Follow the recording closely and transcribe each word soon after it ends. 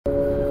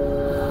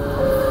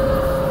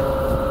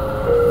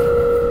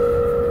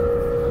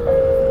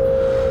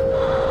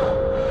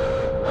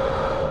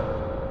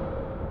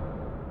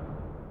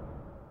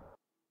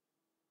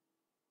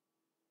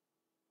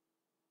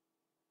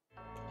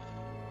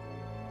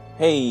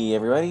Hey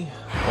everybody,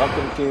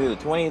 welcome to the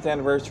 20th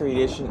anniversary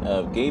edition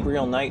of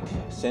Gabriel Knight,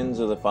 Sins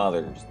of the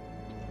Fathers.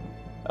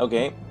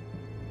 Okay,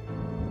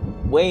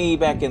 way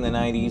back in the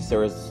 90s there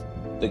was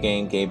the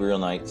game Gabriel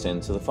Knight,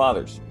 Sins of the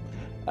Fathers.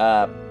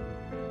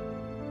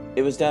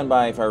 It was done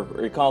by, if I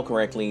recall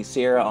correctly,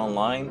 Sierra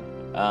Online.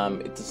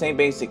 It's the same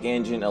basic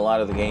engine a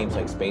lot of the games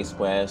like Space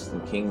Quest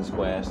and King's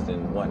Quest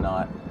and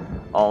whatnot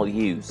all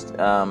used.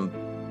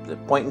 The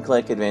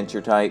point-and-click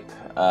adventure type.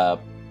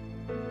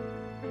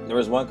 There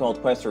was one called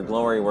Quest for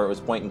Glory where it was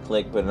point and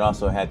click, but it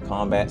also had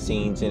combat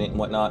scenes in it and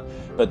whatnot.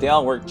 But they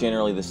all worked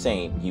generally the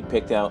same. You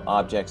picked out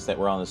objects that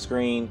were on the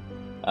screen.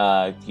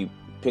 You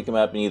pick them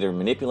up and either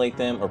manipulate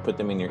them or put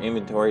them in your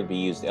inventory to be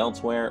used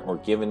elsewhere or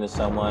given to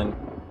someone.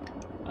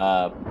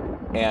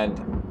 And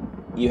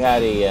you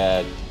had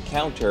a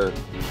counter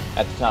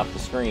at the top of the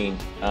screen.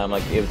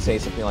 Like it would say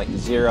something like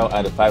 0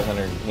 out of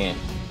 510.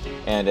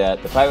 And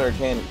the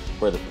 510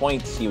 were the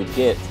points you would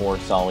get for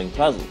solving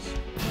puzzles.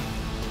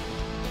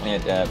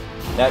 And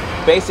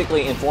that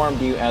basically informed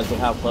you as to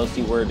how close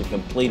you were to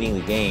completing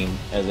the game,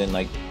 as in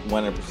like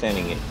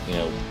 100%ing it,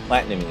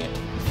 platinuming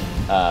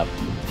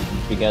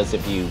it. Because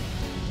if you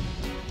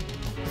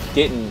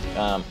didn't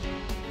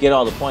get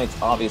all the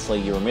points, obviously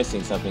you were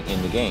missing something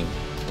in the game.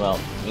 Well,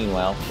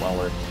 meanwhile, while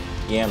we're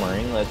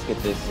yammering, let's get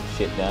this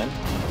shit done.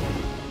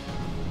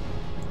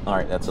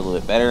 Alright, that's a little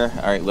bit better.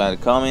 Alright, we got a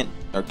comment,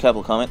 or a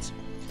couple comments.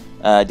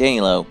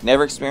 Danielo,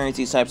 never experienced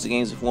these types of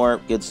games before.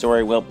 Good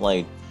story, well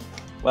played.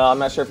 Well, I'm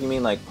not sure if you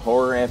mean like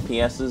horror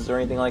FPSs or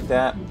anything like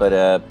that, but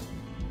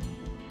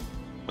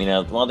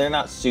well, they're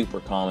not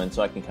super common,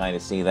 so I can kind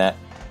of see that.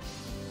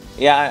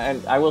 Yeah,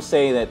 and I will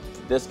say that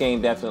this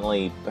game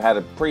definitely had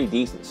a pretty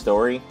decent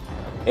story.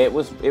 It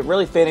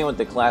really fit in with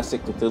the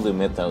classic Cthulhu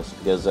mythos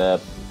because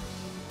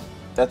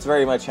that's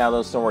very much how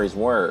those stories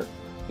were.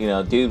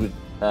 Dude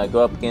would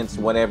go up against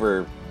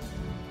whatever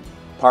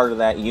part of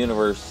that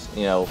universe,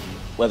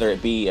 whether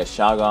it be a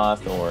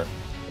Shoggoth or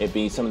it'd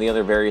be some of the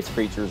other various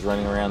creatures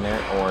running around there,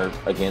 or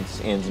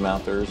against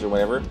Innsmouthers or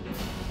whatever.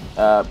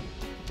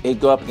 He'd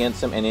go up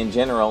against them, and in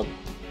general,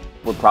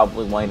 would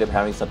probably wind up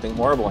having something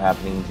horrible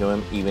happening to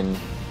him, even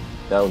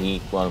though he,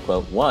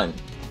 quote-unquote, won.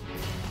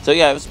 So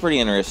yeah, it was pretty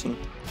interesting.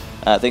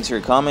 Thanks for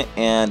your comment,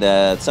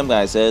 and some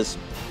guy says,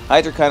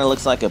 Hydra kind of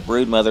looks like a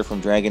brood mother from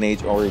Dragon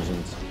Age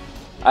Origins.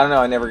 I don't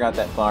know, I never got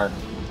that far.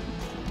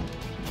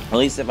 At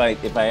least if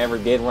I ever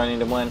did run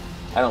into one,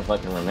 I don't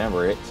fucking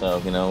remember it, so,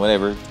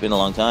 whatever, it's been a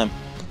long time.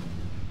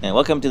 And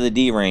welcome to the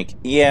D rank.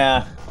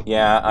 Yeah,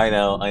 I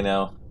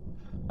know.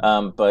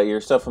 But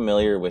you're so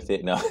familiar with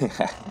it. No.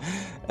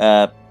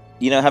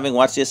 Having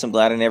watched this, I'm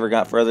glad I never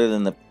got further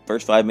than the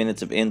first 5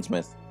 minutes of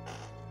Innsmouth.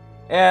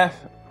 Yeah,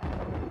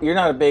 you're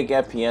not a big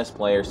FPS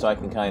player, so I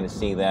can kind of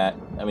see that.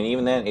 I mean,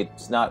 even then,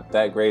 it's not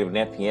that great of an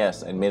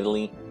FPS,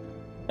 admittedly.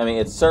 I mean,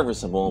 it's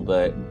serviceable,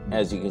 but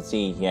as you can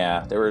see,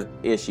 yeah, there were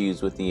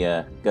issues with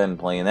the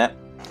gunplay and that.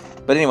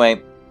 But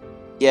anyway,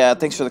 yeah,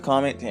 thanks for the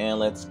comment, and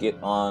let's get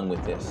on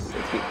with this.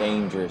 Let's get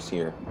dangerous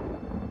here.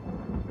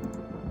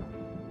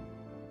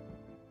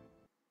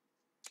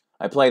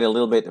 I played a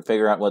little bit to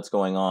figure out what's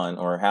going on,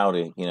 or how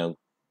to,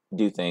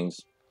 do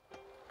things.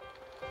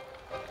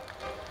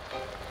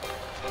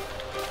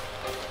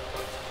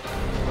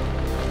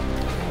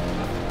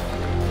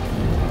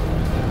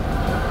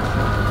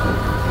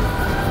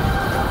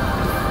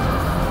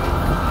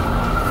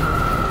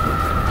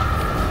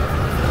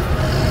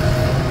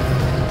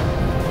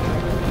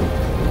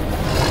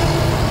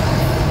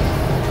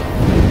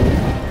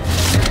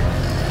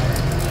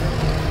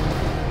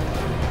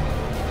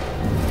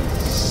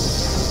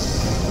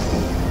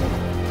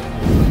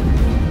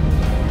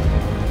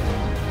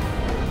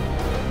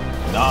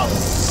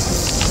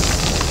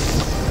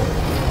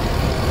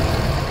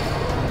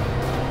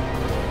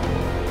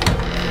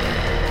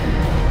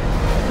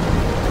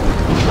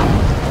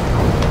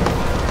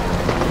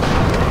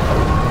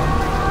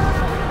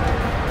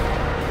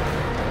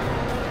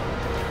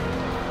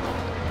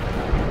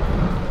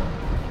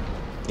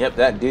 Yep,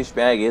 that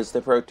douchebag is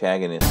the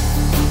protagonist.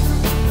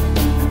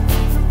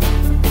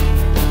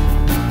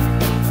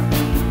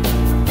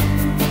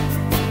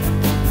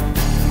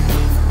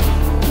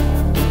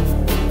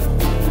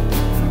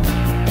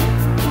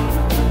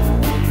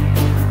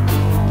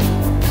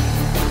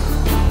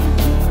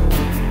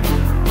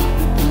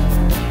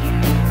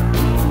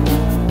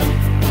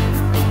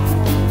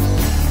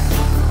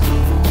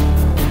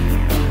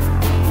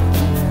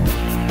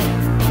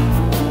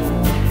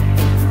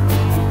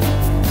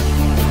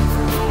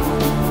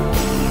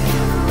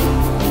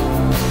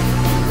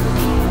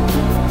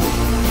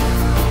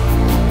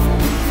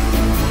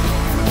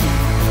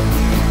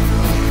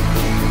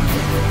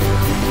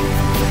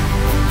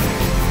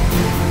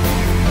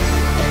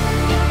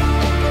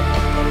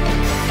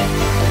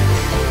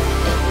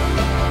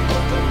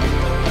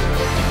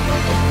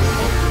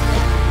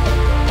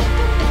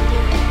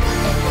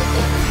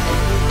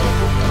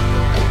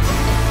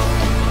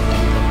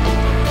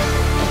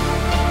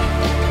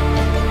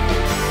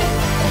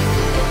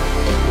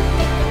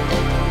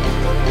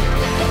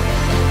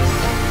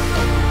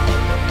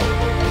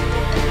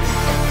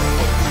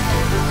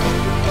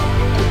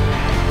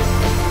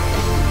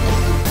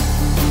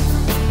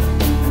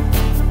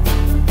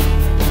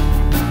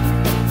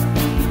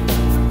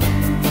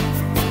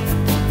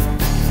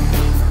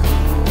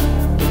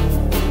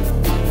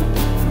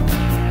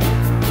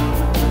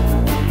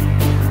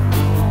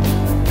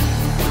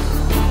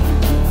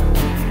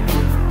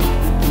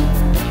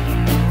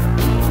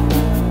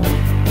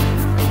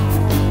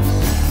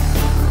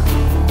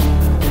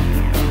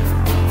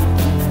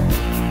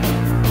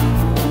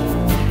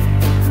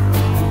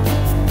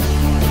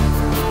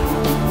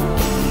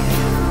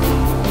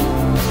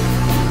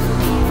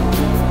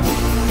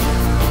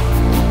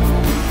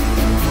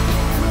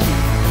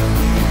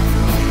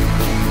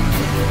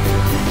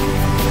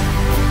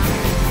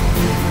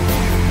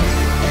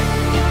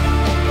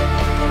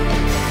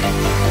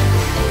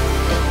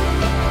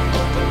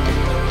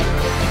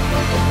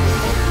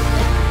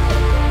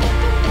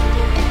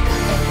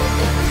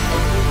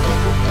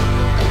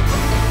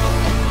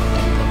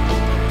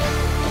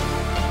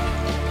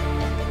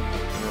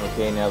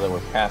 Okay, now that we're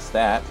past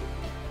that.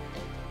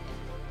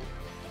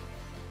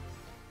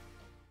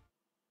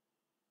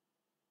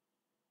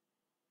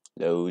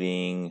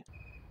 Loading.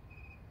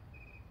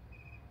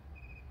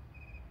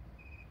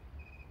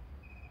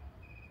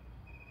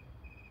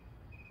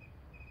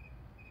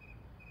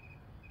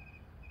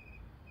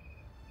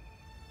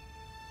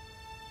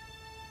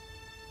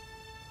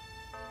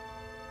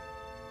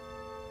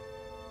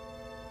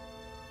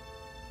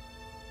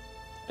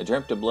 I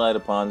dreamt of blood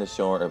upon the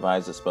shore of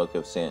eyes that spoke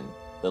of sin.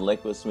 The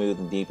lake was smooth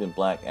and deep and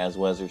black as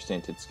was her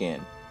scented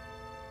skin.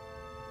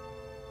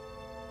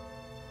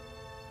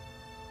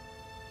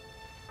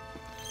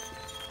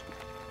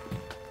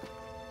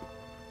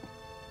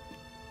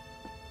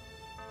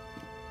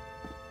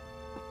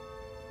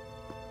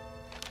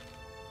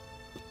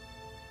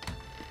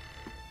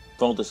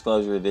 Full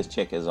disclosure, this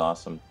chick is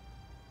awesome.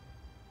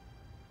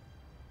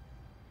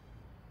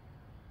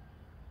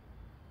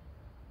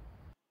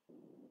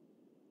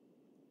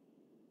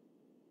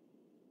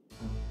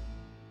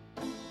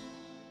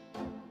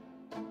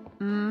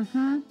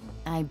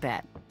 I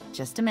bet.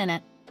 Just a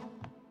minute.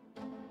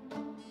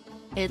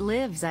 It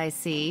lives, I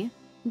see.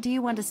 Do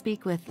you want to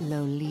speak with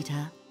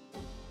Lolita?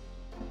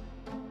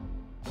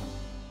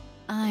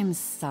 I'm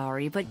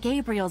sorry, but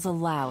Gabriel's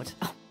allowed.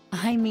 Oh,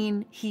 I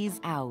mean, he's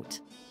out.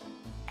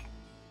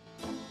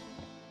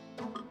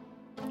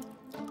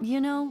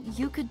 You know,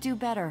 you could do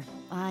better.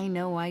 I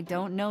know I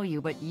don't know you,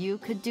 but you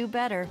could do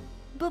better.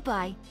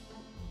 Bye-bye.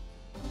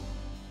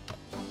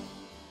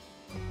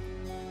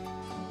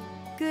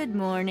 Good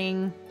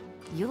morning.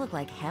 You look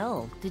like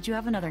hell. Did you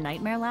have another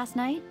nightmare last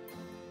night?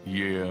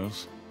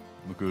 Yes,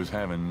 because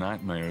having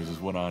nightmares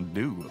is what I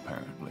do,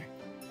 apparently.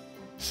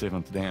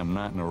 7th damn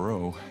night in a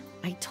row.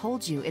 I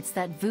told you, it's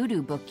that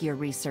voodoo book you're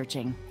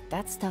researching.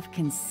 That stuff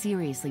can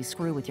seriously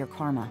screw with your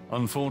karma.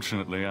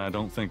 Unfortunately, I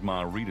don't think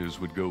my readers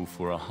would go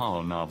for a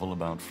horror novel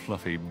about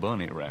fluffy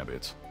bunny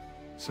rabbits.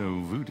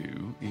 So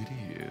voodoo it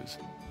is.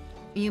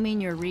 You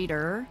mean your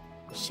reader?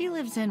 She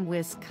lives in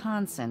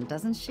Wisconsin,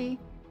 doesn't she?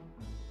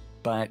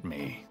 Bite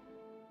me.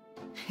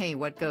 Hey,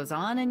 what goes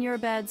on in your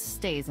bed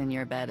stays in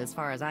your bed as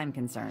far as I'm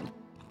concerned.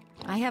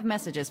 I have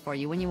messages for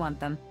you when you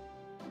want them.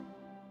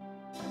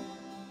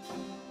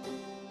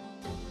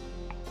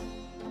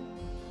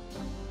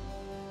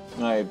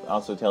 It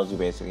also tells you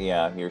basically,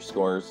 yeah, your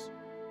scores,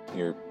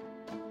 your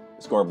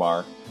score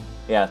bar.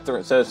 Yeah,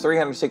 so it's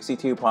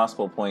 362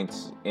 possible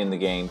points in the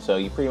game, so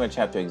you pretty much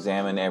have to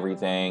examine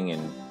everything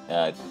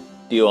and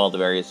do all the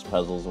various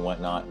puzzles and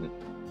whatnot, and,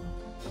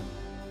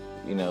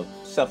 you know,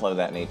 stuff of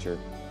that nature.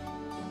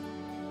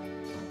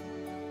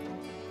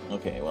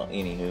 Okay, well,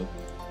 anywho.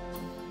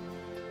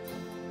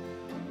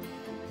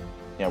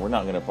 Yeah, we're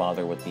not going to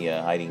bother with the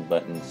hiding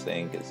buttons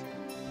thing, because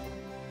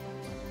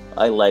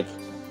I like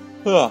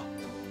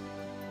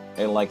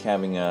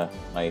having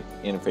my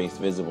interface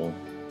visible.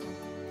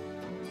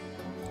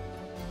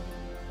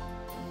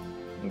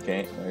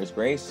 Okay, there's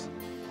Grace.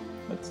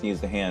 Let's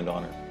use the hand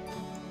on her.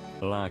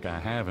 Like I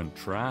haven't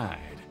tried.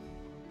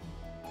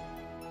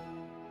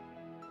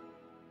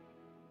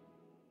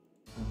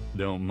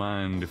 Don't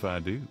mind if I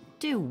do.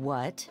 Do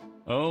what?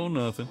 Oh,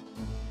 nothing.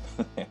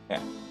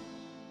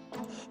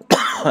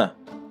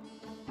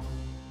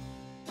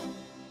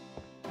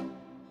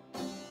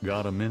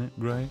 Got a minute,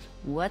 Grace?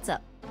 What's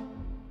up?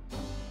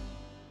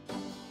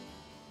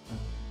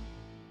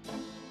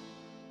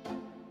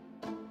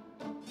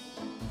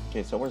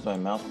 Okay, so where's my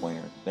mouse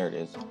pointer? There it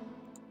is.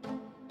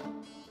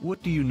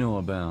 What do you know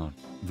about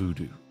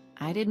voodoo?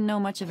 I didn't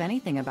know much of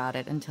anything about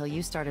it until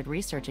you started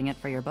researching it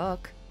for your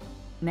book.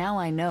 Now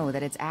I know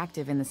that it's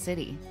active in the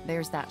city.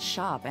 There's that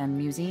shop and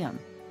museum.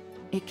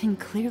 It can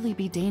clearly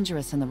be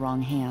dangerous in the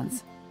wrong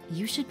hands.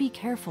 You should be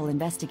careful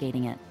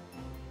investigating it.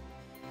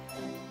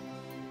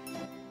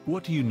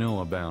 What do you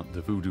know about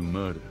the voodoo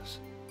murders?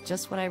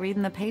 Just what I read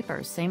in the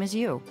papers, same as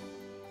you.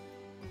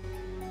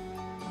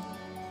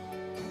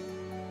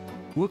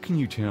 What can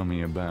you tell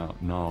me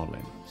about New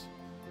Orleans?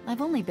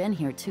 I've only been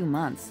here 2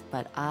 months,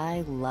 but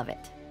I love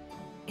it.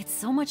 It's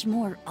so much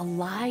more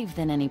alive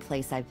than any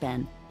place I've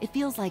been. It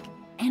feels like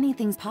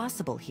anything's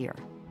possible here.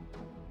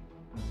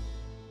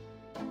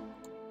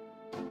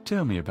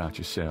 Tell me about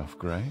yourself,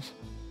 Grace.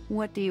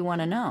 What do you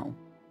want to know?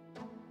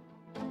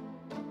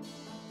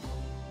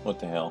 What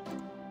the hell?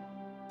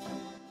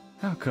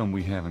 How come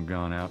we haven't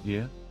gone out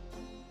yet?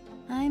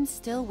 I'm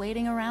still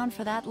waiting around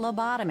for that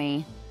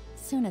lobotomy.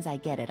 Soon as I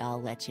get it,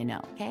 I'll let you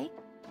know, okay?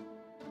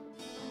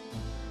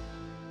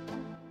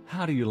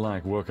 How do you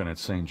like working at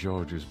St.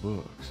 George's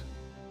Books?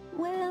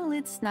 Well,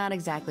 it's not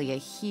exactly a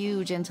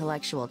huge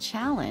intellectual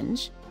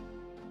challenge.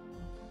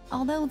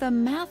 Although the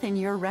math in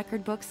your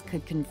record books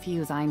could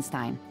confuse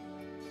Einstein.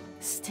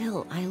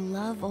 Still, I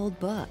love old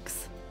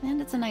books. And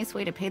it's a nice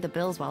way to pay the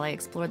bills while I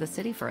explore the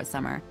city for a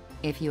summer.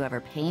 If you ever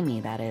pay me,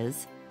 that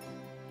is.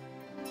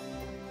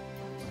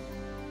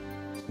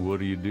 What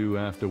do you do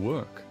after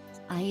work?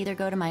 I either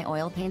go to my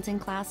oil painting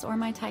class or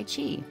my Tai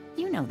Chi.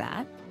 You know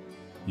that.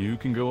 You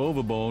can go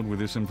overboard with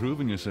this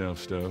improving yourself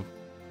stuff.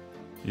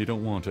 You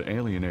don't want to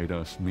alienate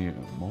us mere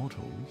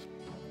mortals.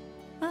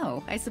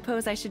 Oh, I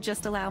suppose I should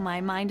just allow my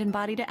mind and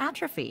body to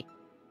atrophy.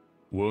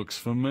 Works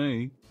for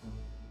me.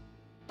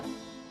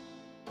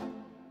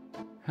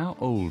 How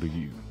old are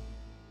you?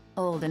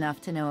 Old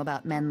enough to know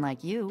about men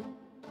like you.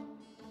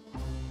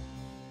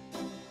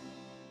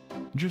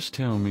 Just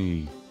tell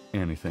me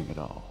anything at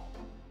all.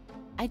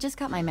 I just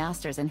got my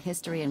master's in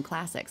history and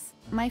classics.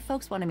 My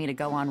folks wanted me to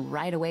go on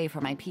right away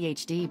for my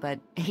PhD, but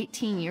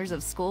 18 years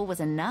of school was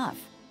enough.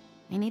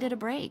 I needed a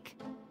break.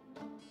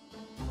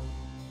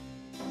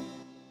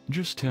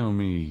 Just tell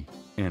me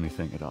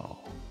anything at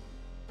all.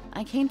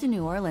 I came to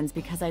New Orleans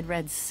because I'd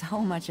read so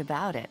much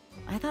about it.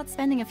 I thought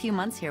spending a few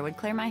months here would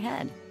clear my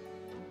head.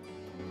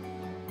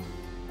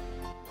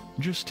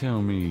 Just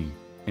tell me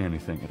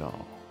anything at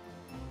all.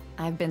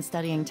 I've been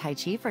studying Tai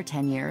Chi for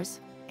 10 years.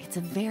 It's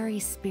a very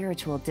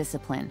spiritual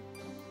discipline.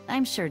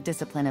 I'm sure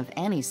discipline of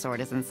any sort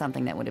isn't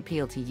something that would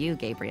appeal to you,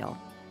 Gabriel.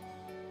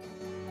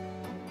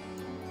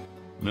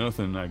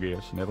 Nothing, I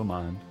guess. Never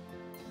mind.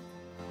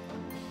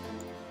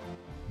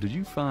 Did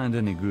you find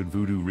any good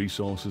voodoo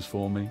resources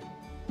for me?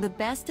 The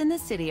best in the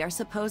city are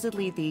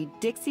supposedly the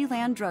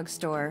Dixieland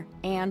Drugstore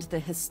and the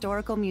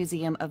Historical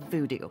Museum of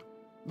Voodoo.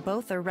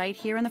 Both are right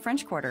here in the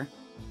French Quarter.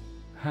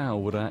 How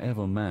would I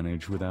ever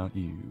manage without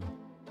you?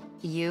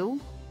 You?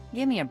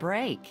 Give me a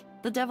break.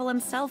 The devil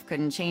himself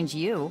couldn't change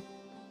you.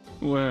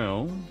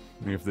 Well,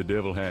 if the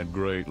devil had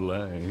great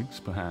legs,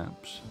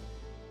 perhaps.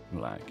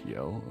 Like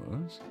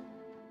yours.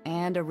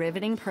 And a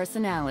riveting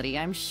personality,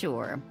 I'm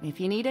sure.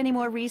 If you need any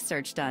more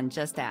research done,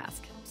 just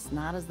ask. It's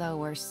not as though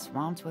we're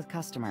swamped with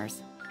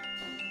customers.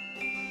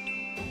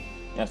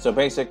 Yeah, so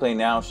basically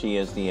now she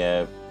is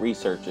the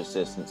research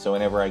assistant, so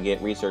whenever I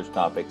get research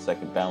topics, I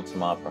can bounce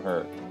them off of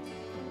her.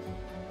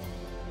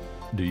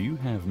 Do you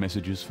have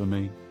messages for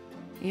me?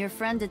 Your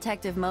friend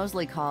Detective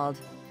Mosley called.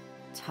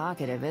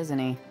 Talkative, isn't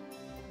he?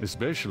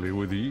 Especially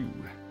with you.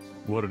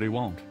 What did he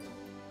want?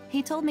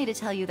 He told me to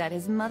tell you that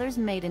his mother's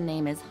maiden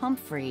name is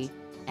Humphrey,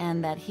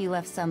 and that he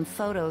left some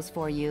photos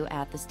for you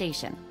at the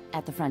station,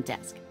 at the front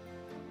desk.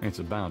 It's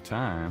about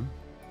time.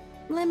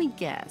 Let me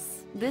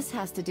guess. This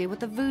has to do with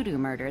the voodoo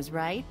murders,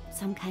 right?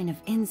 Some kind of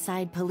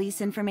inside police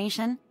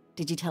information?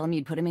 Did you tell him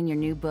you'd put him in your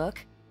new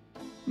book?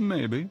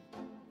 Maybe.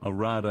 A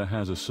writer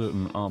has a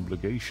certain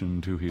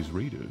obligation to his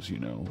readers, you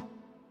know.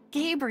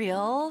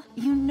 Gabriel,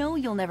 you know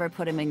you'll never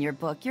put him in your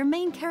book. Your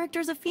main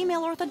character's a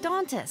female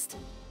orthodontist.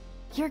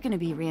 You're gonna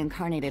be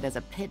reincarnated as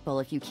a pit bull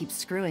if you keep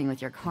screwing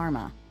with your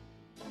karma.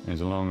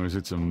 As long as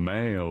it's a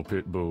male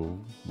pit bull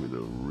with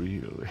a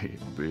really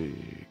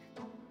big...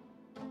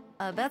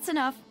 That's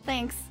enough.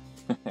 Thanks.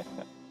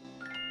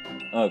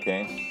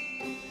 Okay.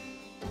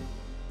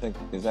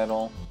 Is that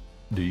all?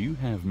 Do you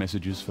have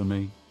messages for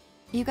me?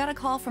 You got a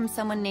call from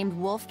someone named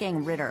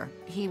Wolfgang Ritter.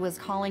 He was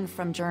calling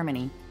from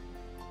Germany.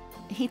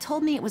 He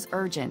told me it was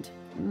urgent.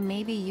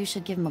 Maybe you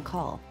should give him a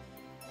call.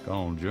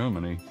 Call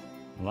Germany?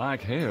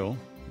 Like hell.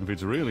 If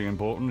it's really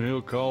important,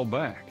 he'll call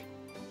back.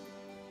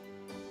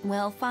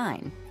 Well,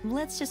 fine.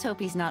 Let's just hope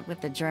he's not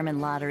with the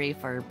German lottery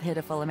for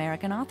pitiful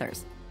American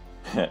authors.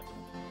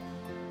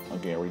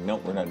 Okay, we're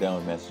not done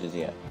with messages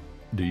yet.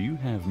 Do you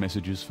have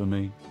messages for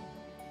me?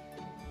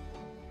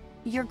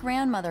 Your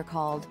grandmother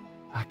called.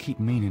 I keep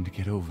meaning to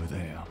get over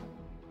there.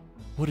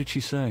 What did she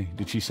say?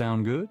 Did she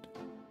sound good?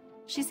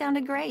 She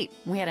sounded great.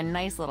 We had a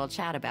nice little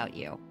chat about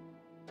you.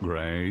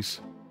 Grace?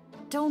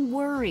 Don't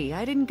worry,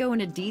 I didn't go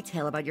into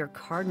detail about your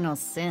cardinal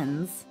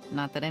sins.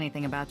 Not that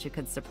anything about you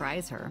could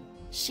surprise her.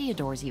 She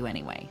adores you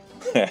anyway.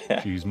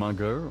 She's my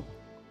girl.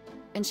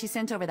 And she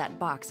sent over that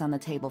box on the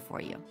table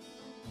for you.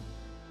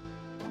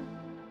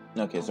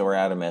 Okay, so we're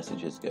out of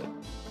messages. Good.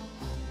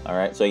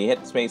 Alright, so you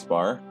hit the space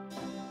bar,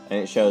 and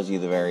it shows you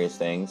the various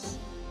things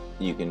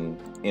you can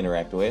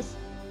interact with.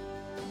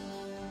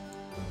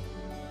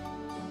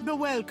 The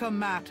welcome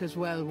mat is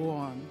well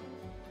worn.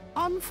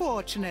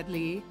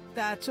 Unfortunately,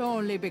 that's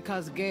only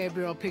because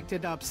Gabriel picked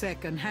it up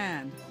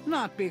second-hand,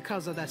 not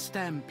because of the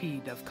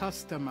stampede of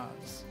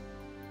customers.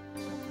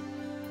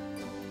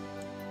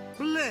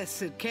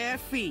 Blessed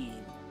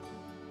caffeine.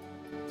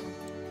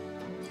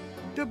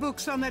 The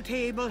books on the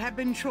table have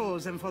been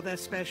chosen for their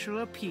special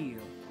appeal.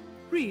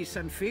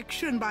 Recent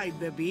fiction by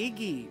the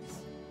biggies.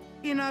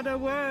 In other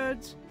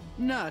words,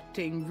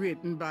 nothing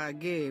written by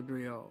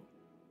Gabriel.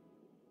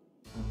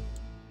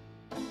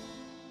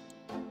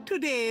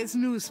 Today's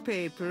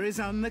newspaper is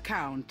on the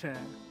counter.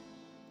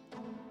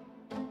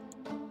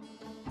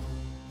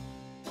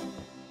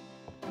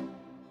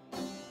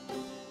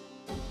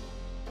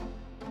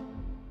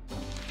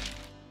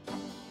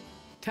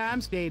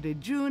 Times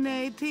dated June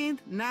 18th,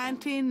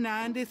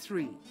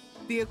 1993.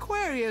 The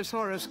Aquarius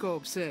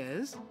horoscope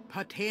says,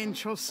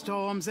 potential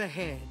storms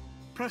ahead.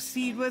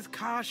 Proceed with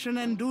caution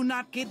and do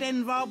not get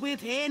involved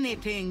with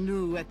anything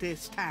new at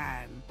this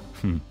time.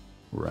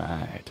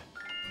 Right.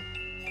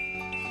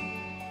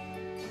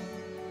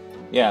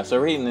 Yeah, so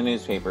reading the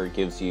newspaper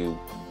gives you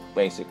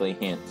basically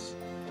hints.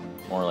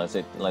 More or less,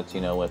 it lets you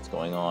know what's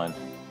going on.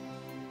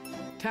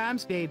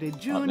 Times dated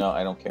June... Oh, no,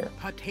 I don't care.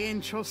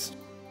 Potential...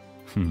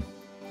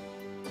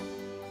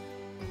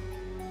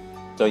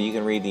 So you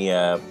can read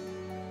the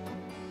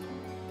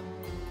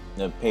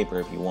the paper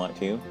if you want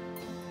to.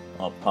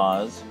 I'll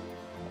pause,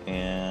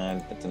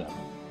 and that's enough.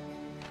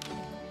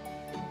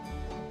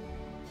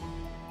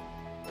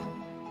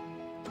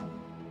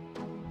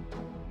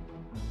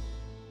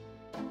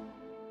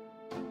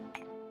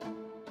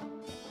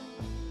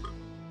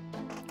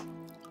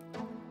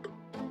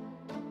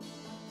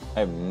 I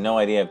have no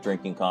idea if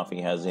drinking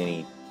coffee has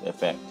any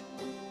effect.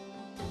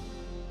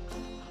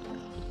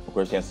 Of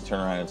course, he has to turn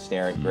around and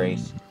stare at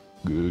Grace.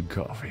 Good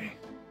coffee.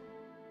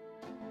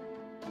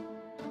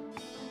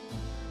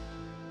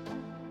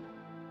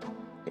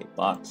 Okay,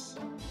 box.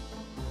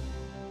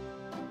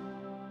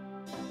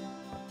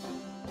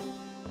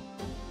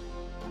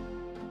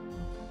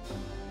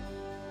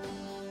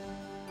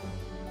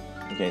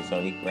 Okay,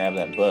 so he grabbed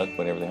that book,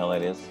 whatever the hell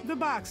that is. The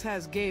box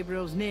has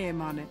Gabriel's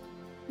name on it,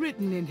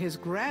 written in his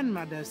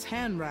grandmother's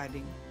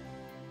handwriting.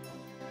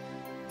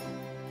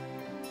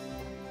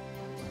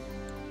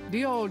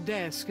 The old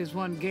desk is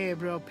one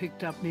Gabriel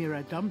picked up near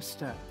a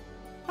dumpster.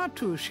 Not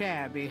too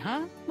shabby,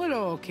 huh? But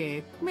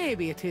okay,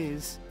 maybe it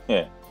is.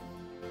 Yeah.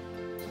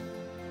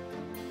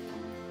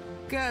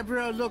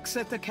 Gabriel looks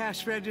at the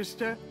cash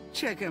register,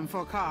 checking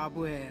for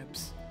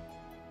cobwebs.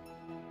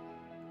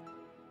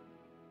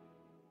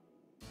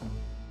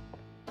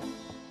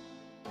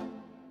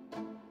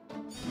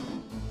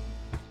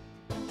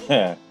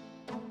 Yeah.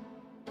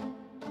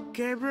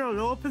 Gabriel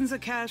opens the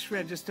cash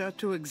register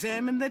to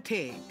examine the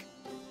take,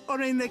 or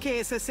in the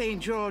case of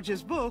St.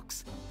 George's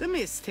books, the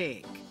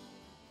mistake.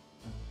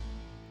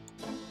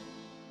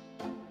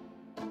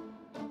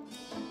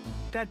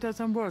 That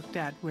doesn't work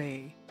that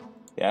way.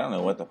 Yeah, I don't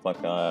know what the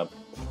fuck.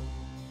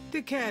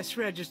 The cash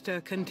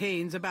register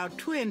contains about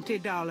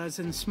 $20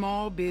 in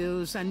small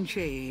bills and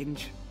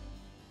change.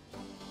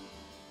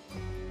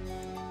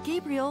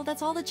 Gabriel,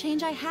 that's all the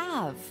change I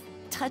have.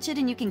 Touch it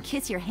and you can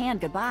kiss your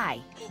hand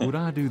goodbye. Would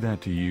I do that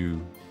to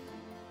you?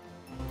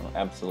 Oh,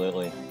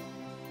 absolutely.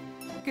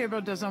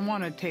 Gabriel doesn't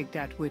want to take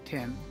that with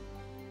him.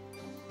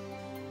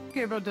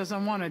 Gabriel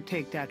doesn't want to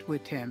take that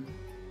with him.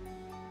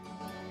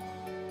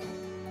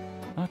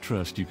 I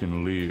trust you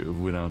can live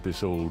without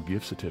this old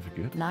gift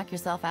certificate. Knock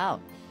yourself out.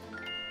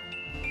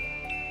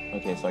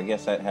 Okay, so I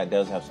guess that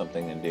does have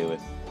something to do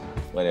with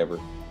whatever.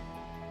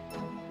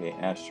 Okay,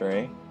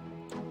 ashtray.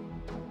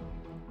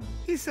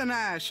 It's an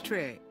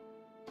ashtray.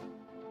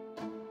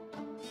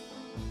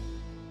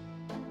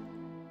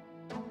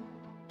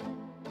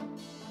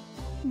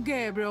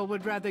 Gabriel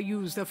would rather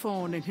use the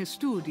phone in his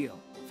studio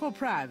for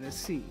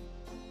privacy.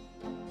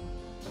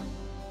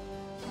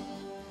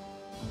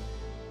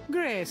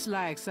 Grace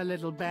likes a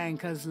little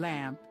banker's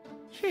lamp.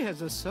 She has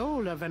the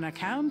soul of an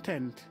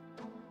accountant.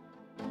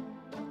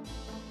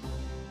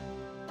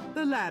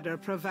 The ladder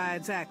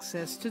provides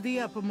access to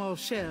the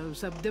uppermost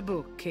shelves of the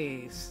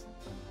bookcase.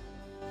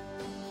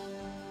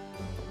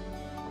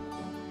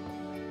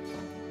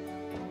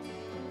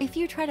 If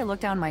you try to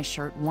look down my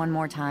shirt one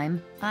more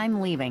time,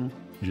 I'm leaving.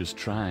 Just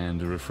trying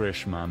to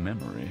refresh my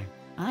memory.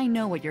 I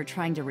know what you're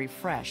trying to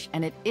refresh,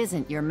 and it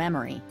isn't your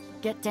memory.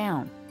 Get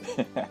down.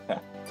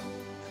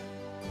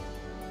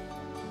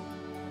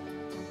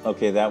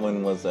 Okay, that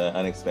one was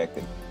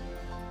unexpected.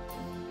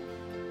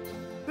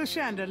 The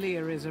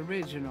chandelier is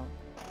original.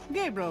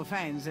 Gabriel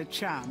finds it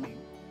charming.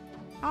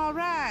 All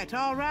right,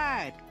 all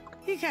right.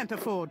 He can't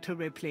afford to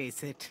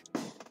replace it.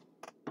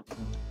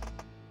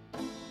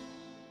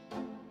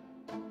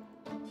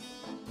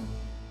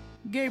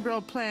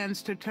 Gabriel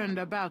plans to turn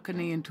the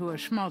balcony into a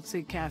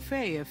schmaltzy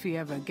cafe if he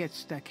ever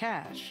gets the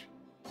cash.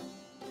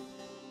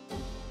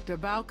 The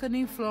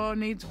balcony floor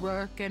needs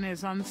work and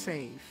is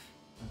unsafe.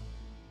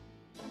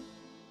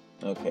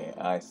 Okay,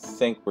 I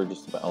think we're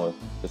just about, oh,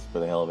 just for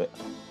the hell of it.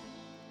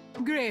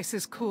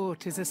 Grace's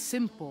coat is a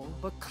simple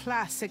but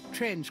classic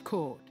trench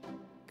coat.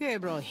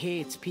 Gabriel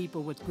hates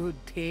people with good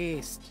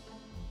taste.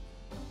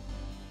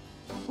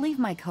 Leave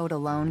my coat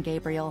alone,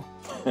 Gabriel.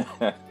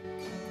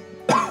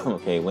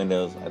 Okay,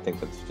 windows, I think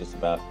that's just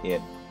about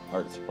it.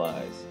 Art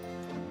supplies.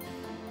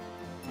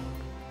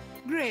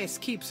 Grace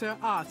keeps her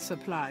art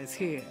supplies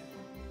here.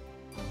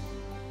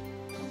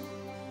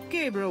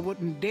 Gabriel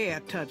wouldn't dare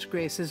touch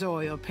Grace's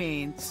oil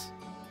paints.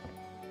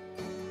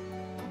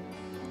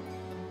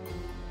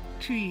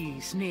 3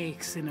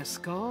 snakes in a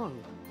skull.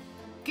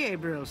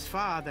 Gabriel's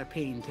father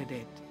painted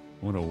it.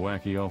 What a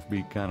wacky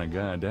offbeat kind of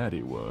guy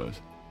Daddy was.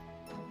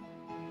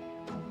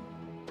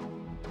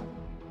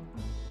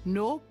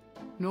 Nope.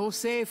 No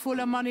safe full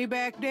of money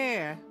back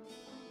there.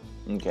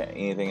 Okay,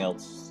 anything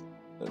else?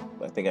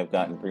 I think I've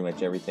gotten pretty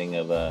much everything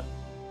of,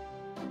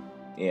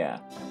 yeah.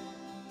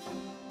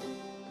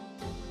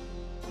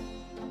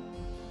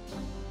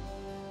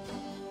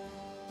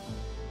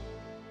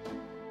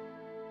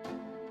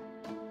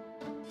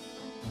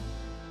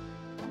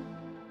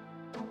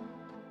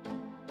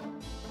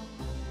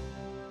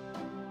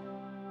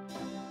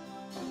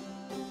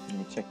 Let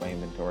me check my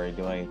inventory.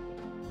 Do I...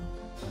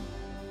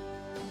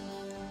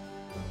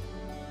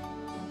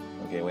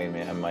 Okay, wait a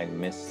minute. I might have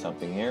missed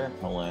something here.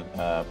 Hold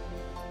on.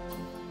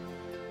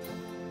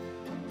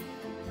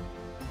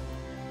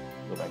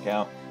 Go back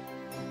out.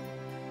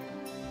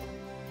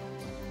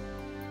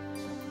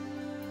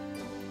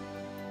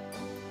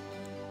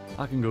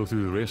 I can go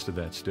through the rest of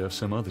that stuff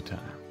some other time.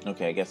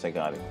 Okay, I guess I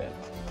got it then.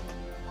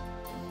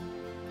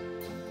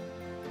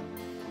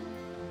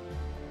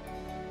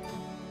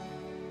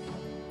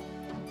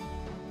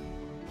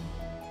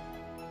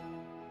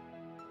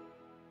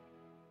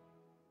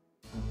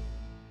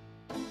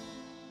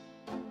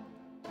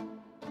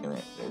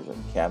 There's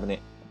a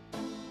cabinet.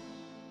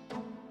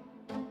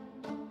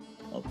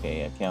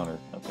 Okay, a counter.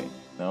 Okay,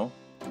 no?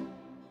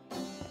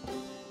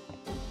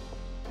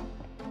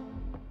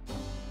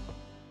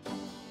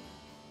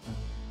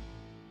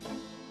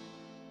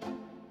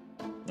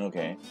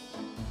 Okay.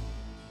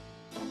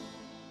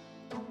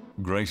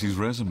 Gracie's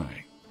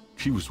resume.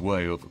 She was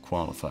way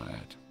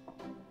overqualified.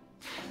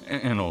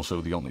 And also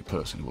the only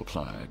person who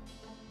applied.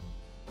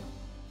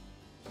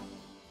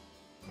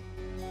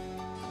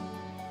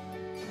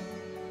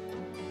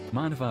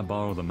 Mind if I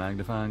borrow the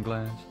magnifying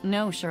glass?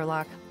 No,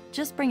 Sherlock.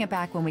 Just bring it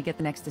back when we get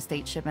the next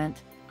estate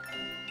shipment.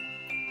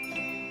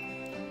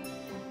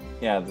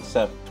 Yeah, the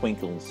stuff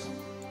twinkles.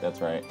 That's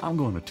right. I'm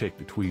going to take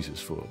the tweezers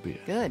for a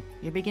bit. Good.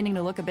 You're beginning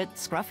to look a bit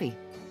scruffy.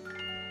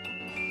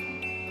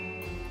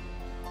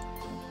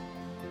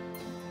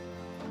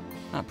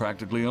 I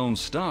practically own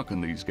stock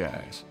in these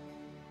guys.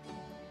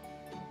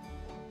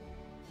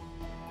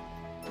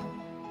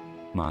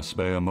 My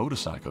spare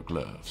motorcycle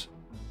gloves.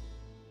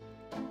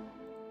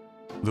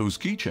 Those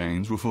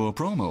keychains were for a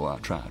promo I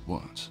tried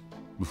once,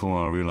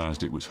 before I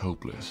realized it was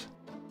hopeless.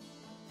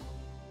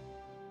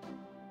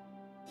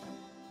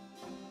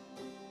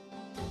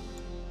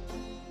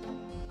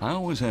 I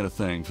always had a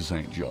thing for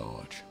St.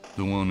 George,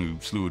 the one who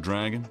slew a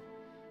dragon.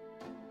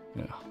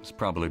 Yeah, it's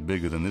probably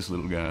bigger than this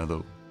little guy,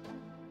 though.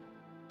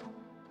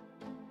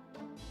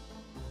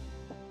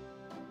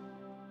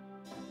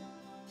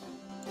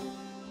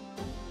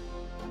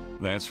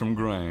 That's from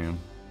Graham.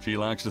 She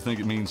likes to think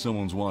it means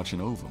someone's watching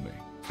over me.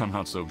 I'm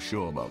not so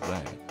sure about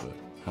that, but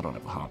I don't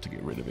have a heart to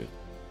get rid of it.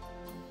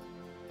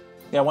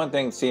 Yeah, one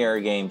thing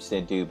Sierra Games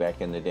did do back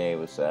in the day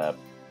was,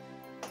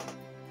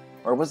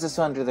 or was this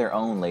under their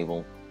own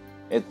label?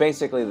 It's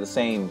basically the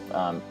same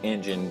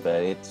engine,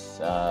 but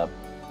it's, I'm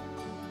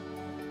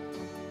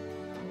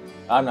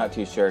not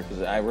too sure,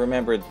 because I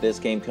remember this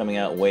game coming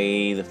out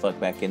way the fuck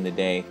back in the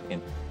day,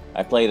 and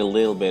I played a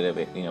little bit of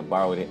it, you know,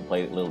 borrowed it and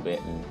played it a little bit,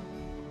 and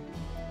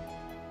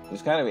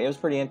it was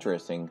pretty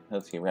interesting.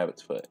 Let's see,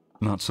 rabbit's foot.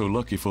 Not so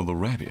lucky for the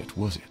rabbit,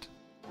 was it?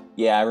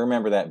 Yeah, I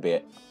remember that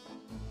bit.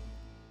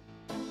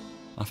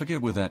 I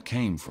forget where that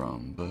came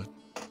from, but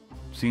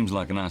seems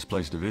like a nice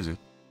place to visit.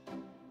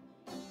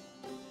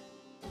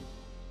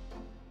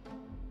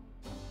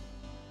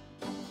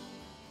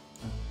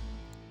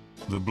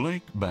 The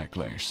Blake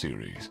Backlash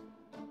series.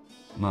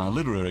 My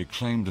literary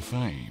claim to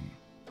fame,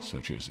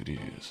 such as it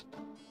is.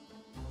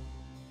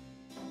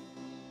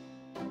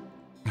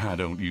 I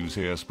don't use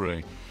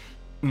hairspray.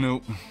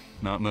 Nope,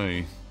 not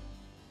me.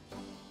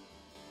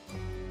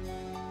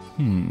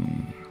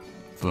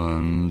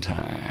 Fun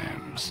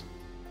times.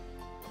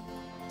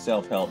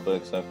 Self-help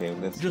books, okay.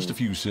 Just a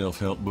few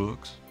self-help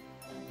books.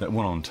 That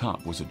one on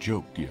top was a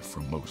joke gift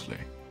from Mosley.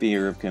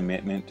 Fear of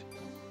commitment.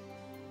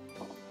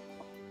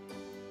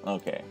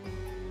 Okay.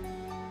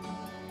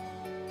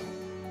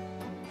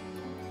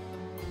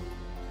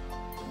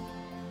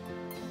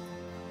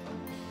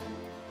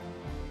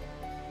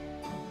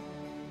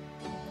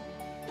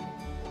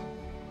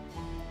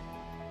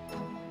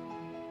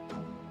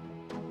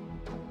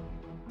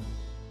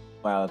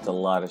 Wow, that's a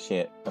lot of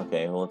shit.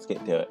 Okay, well, let's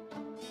get to it.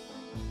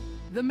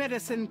 The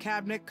medicine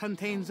cabinet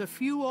contains a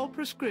few old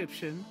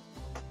prescriptions,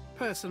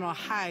 personal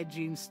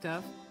hygiene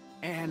stuff,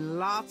 and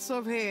lots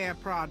of hair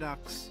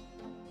products.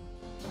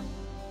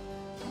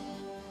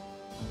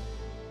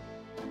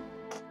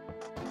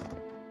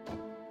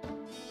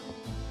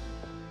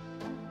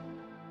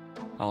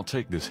 I'll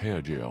take this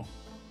hair gel.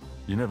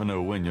 You never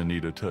know when you'll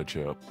need a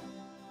touch-up.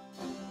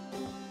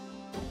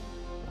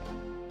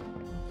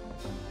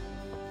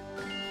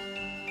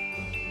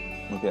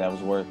 Okay, that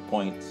was worth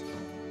points.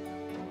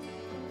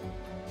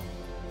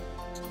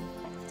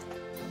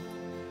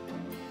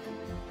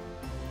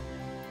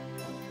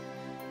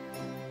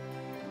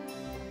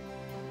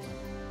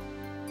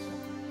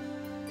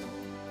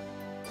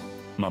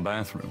 My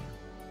bathroom.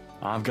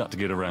 I've got to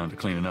get around to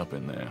cleaning up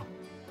in there.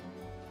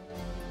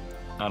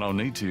 I don't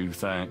need to,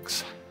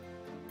 thanks.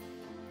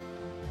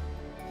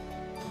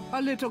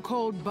 A little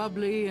cold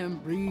bubbly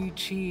and brie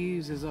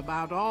cheese is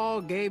about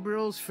all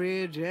Gabriel's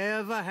fridge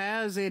ever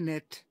has in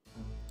it.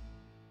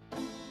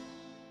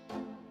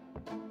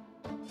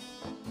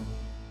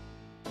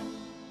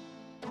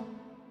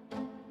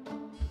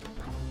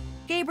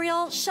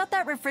 Gabriel, shut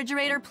that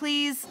refrigerator,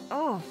 please.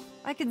 Oh,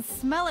 I can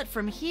smell it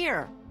from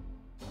here.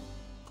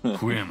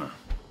 Quimmer.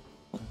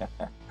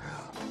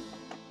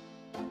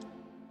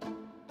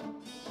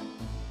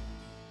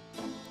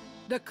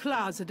 The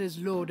closet is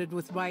loaded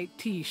with white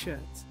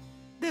t-shirts.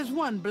 There's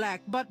one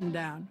black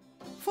button-down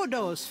for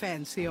those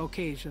fancy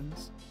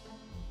occasions.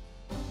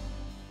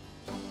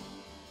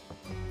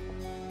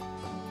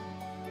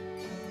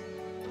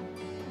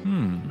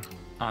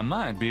 I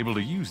might be able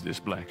to use this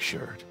black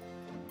shirt.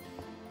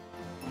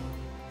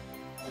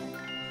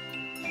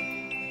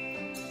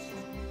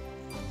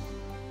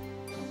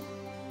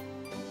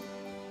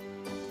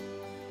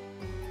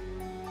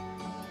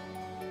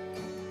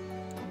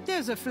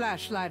 There's a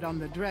flashlight on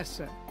the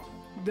dresser.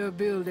 The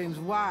building's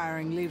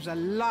wiring leaves a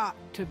lot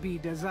to be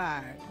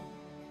desired.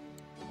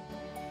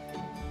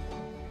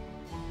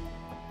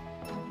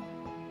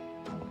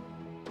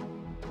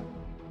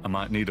 I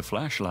might need a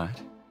flashlight.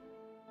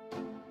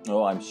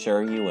 Oh, I'm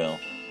sure you will.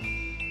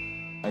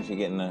 Actually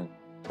getting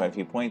quite a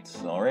few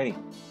points already.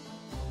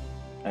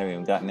 I haven't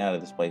even gotten out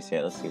of this place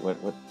yet. Let's see,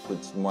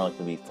 what's more likely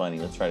to be funny.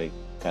 Let's try to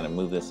kind of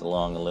move this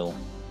along a little.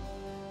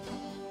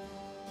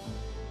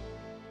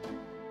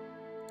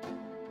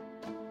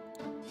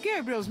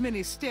 Gabriel's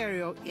mini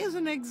stereo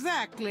isn't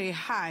exactly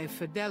high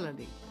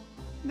fidelity.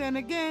 Then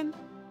again,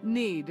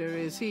 neither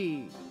is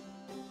he.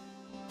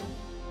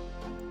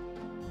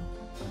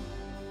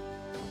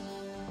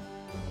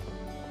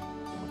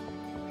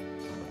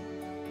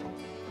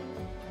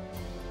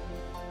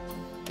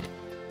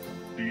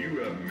 Do you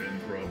have men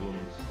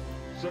problems?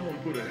 Someone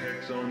put a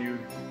hex on you?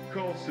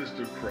 Call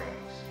Sister Cross.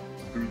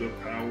 Through the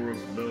power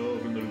of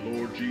love and the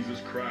Lord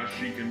Jesus Christ,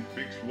 she can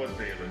fix what's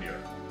ailing you.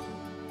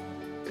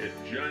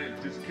 At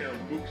Giant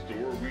Discount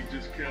Bookstore, we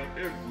discount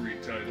every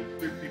title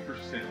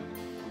 50%.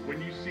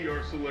 When you see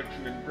our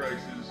selection and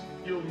prices,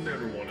 you'll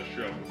never want to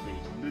shop with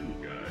those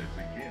little guys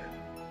again.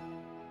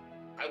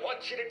 I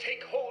want you to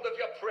take hold of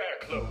your prayer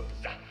clothes.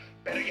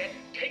 Better yet,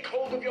 take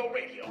hold of your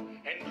radio,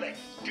 and let's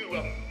do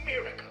a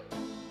miracle.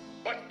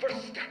 But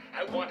first,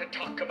 I want to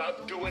talk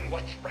about doing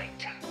what's right.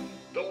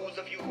 Those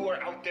of you who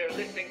are out there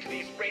listening to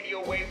these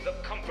radio waves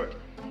of comfort,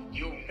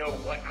 you know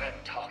what I'm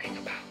talking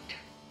about.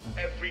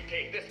 Every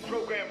day, this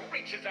program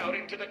reaches out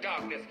into the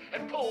darkness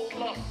and pulls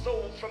lost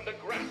souls from the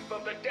grasp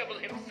of the devil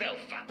himself.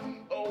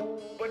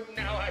 Oh, but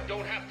now I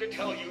don't have to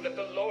tell you that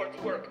the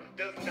Lord's work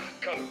does not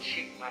come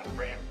cheap, my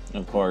friend.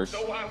 Of course.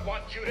 So I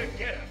want you to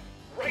get up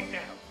right now.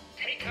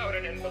 Take out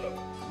an envelope,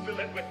 fill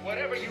it with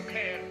whatever you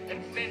can,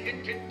 and send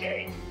it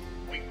today.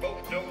 We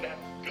both know that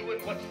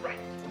doing what's right.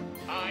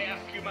 I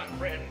ask you, my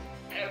friends,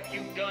 have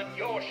you done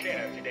your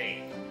share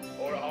today?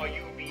 Or are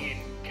you being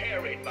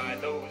carried by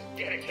those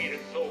dedicated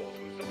souls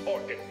who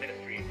support this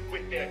ministry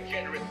with their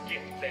generous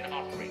gifts and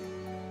offerings?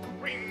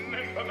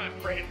 Remember, my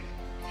friends,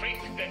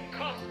 faith that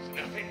costs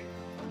nothing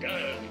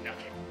does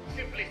nothing.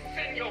 Simply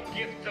send your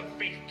gifts of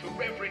faith to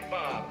Reverend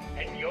Bob,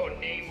 and your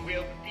name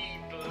will be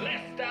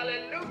blessed.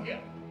 Hallelujah!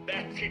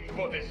 That's it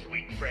for this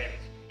week, friends.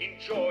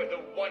 Enjoy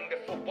the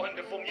wonderful,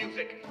 wonderful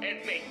music,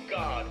 and may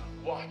God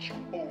watch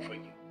over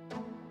you.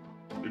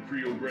 The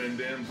Creole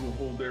Grandams will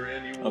hold their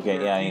annual...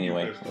 Okay, yeah,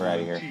 anyway, we're out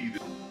of here.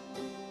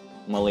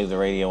 I'm gonna leave the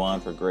radio on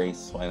for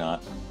Grace. Why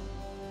not?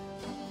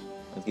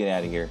 Let's get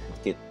out of here.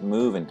 Let's get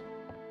moving.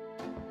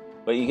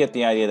 But you get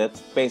the idea.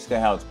 That's basically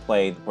how it's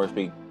played. Of course,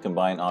 we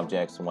combine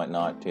objects and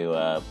whatnot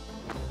to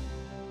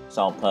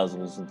solve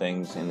puzzles and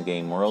things in the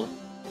game world.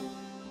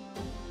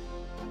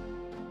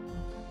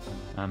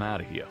 I'm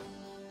out of here.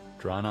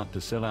 Try not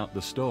to sell out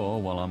the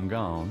store while I'm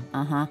gone.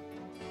 Uh-huh.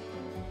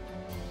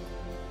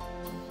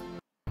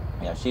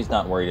 Yeah, she's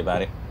not worried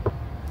about it.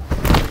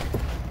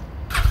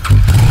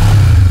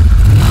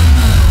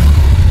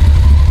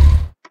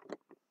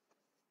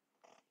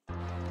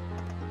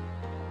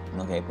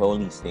 Okay,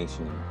 police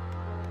station.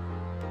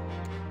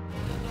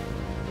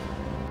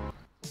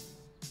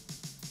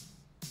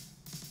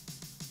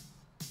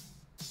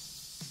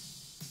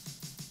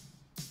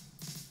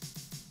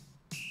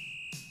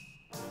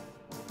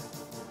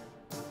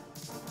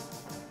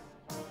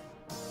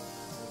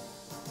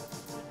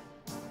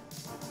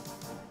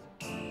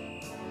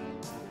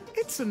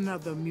 It's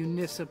another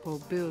municipal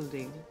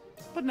building,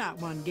 but not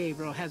one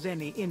Gabriel has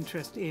any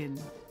interest in.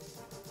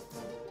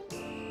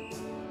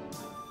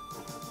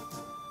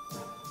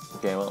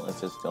 Okay, well,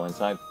 let's just go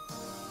inside.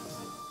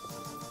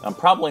 I'm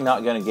probably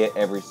not going to get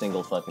every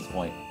single fucking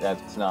point.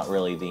 That's not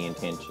really the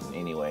intention,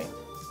 anyway.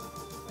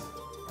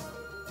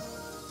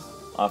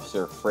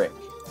 Officer Frick.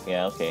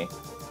 Yeah, okay.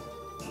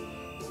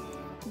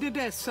 The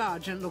desk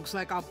sergeant looks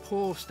like a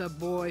poster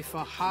boy for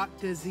heart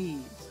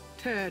disease.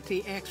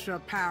 30 extra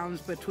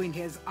pounds between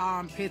his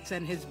armpits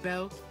and his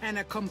belt, and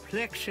a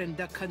complexion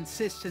the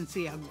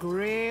consistency of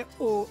gray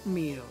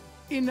oatmeal.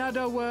 In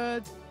other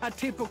words, a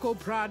typical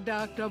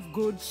product of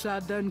good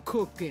Southern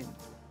cooking.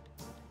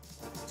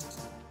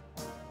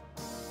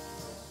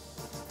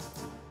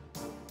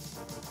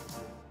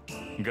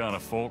 Got a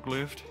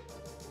forklift?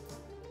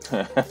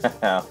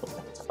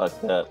 That's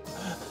fucked up.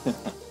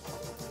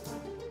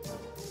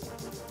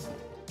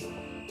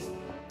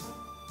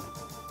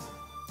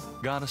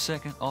 Got a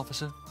second,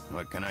 officer?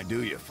 What can I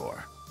do you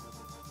for?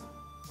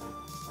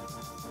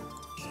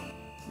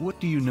 What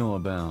do you know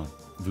about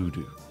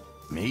voodoo?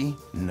 Me?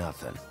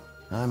 Nothing.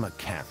 I'm a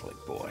Catholic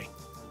boy.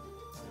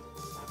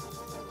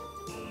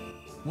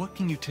 What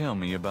can you tell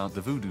me about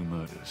the voodoo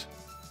murders?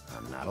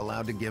 I'm not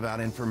allowed to give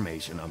out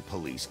information on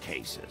police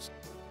cases.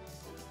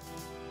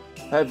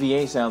 That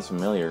VA sounds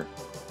familiar.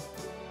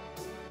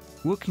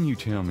 What can you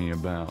tell me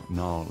about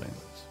New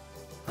Orleans?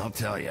 I'll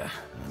tell you,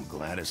 I'm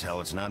glad as hell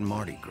it's not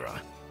Mardi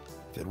Gras.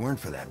 If it weren't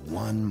for that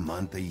 1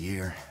 month a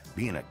year,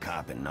 being a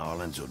cop in New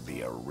Orleans would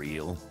be a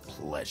real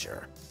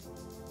pleasure.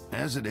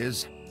 As it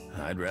is,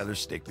 I'd rather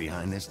stick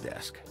behind this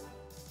desk.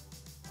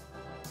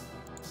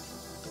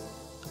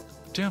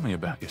 Tell me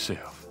about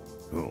yourself.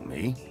 Who,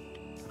 me?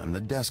 I'm the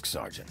desk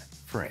sergeant,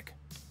 Frick.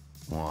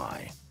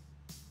 Why?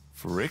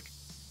 Frick?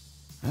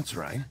 That's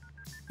right.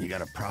 You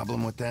got a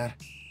problem with that?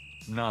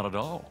 Not at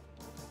all.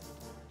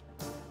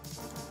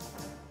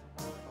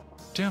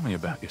 Tell me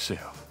about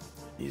yourself.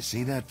 You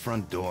see that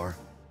front door?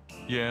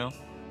 Yeah?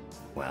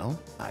 Well,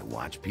 I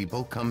watch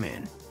people come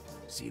in.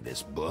 See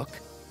this book?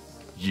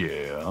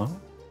 Yeah?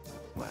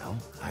 Well,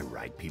 I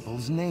write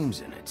people's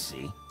names in it,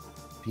 see?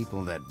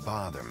 People that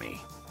bother me.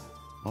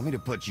 Want me to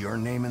put your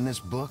name in this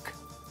book?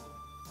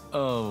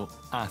 Oh,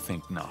 I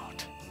think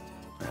not.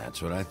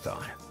 That's what I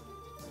thought.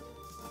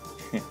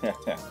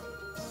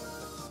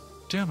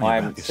 Tell me Oh, I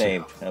about haven't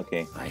yourself. saved.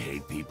 Okay. I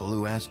hate people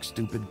who ask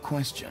stupid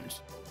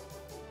questions.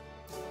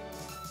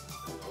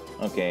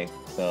 Okay,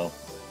 so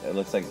it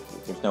looks like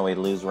there's no way to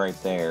lose right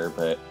there,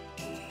 but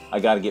I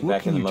got to get What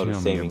back in can the you mode of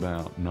tell me saving.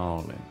 about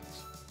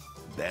Nolans?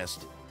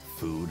 Best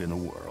food in the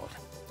world.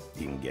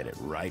 You can get it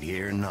right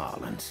here in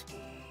Nolans.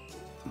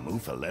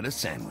 Muffaletta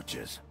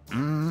sandwiches.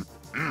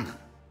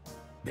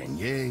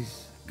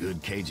 Beignets,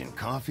 good Cajun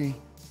coffee.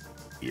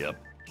 Yep,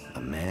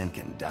 a man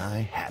can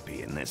die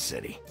happy in this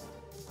city.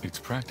 It's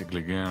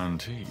practically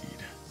guaranteed.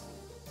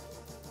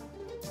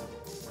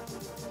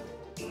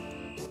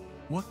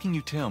 What can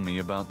you tell me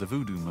about the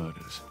voodoo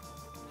murders?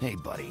 Hey,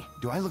 buddy,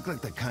 do I look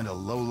like the kind of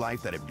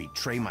lowlife that'd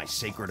betray my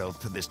sacred oath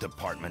to this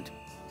department?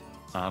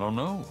 I don't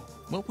know.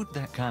 What would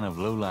that kind of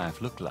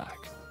lowlife look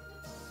like?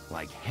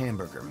 Like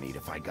hamburger meat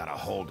if I got a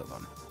hold of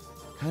them.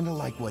 Kinda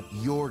like what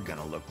you're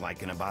gonna look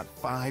like in about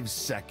 5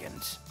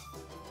 seconds.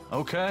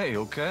 Okay,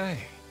 okay.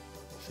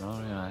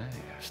 Sorry I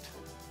asked.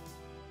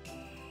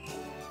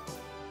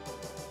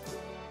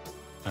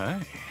 Hey,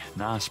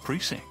 nice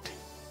precinct.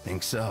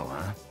 Think so,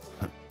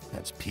 huh?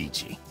 That's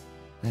peachy.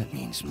 That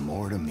means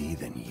more to me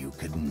than you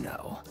could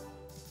know.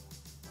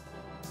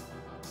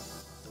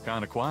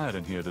 Kinda quiet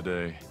in here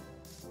today.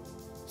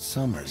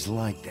 Summer's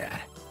like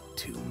that.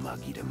 Too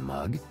muggy to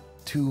mug,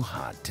 too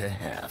hot to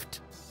heft.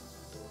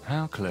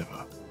 How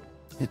clever.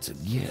 It's a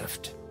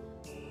gift.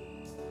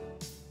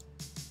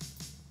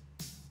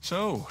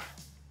 So,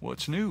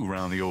 what's new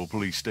around the old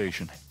police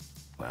station?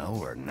 Well,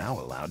 we're now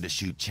allowed to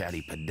shoot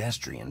chatty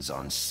pedestrians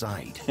on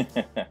sight.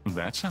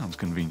 That sounds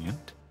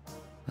convenient.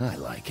 I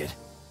like it.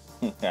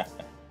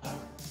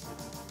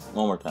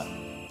 One more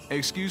time.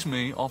 Excuse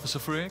me, Officer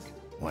Frick?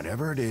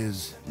 Whatever it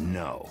is,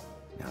 no.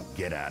 Now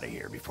get out of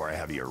here before I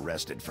have you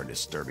arrested for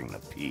disturbing the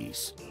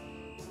peace.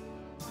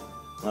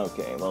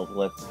 Okay, well,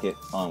 let's get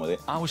on with it.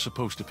 I was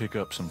supposed to pick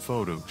up some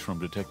photos from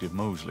Detective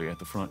Mosley at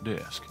the front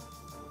desk.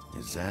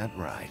 Is that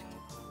right?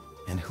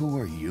 And who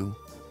are you?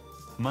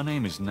 My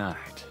name is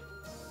Knight.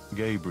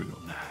 Gabriel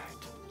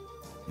Knight.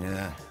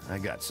 Yeah, I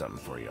got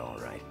something for you, all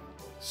right.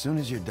 Soon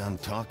as you're done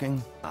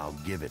talking, I'll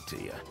give it to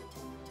you.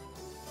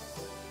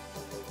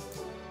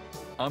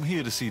 I'm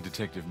here to see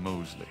Detective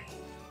Mosley.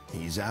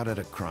 He's out at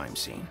a crime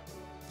scene.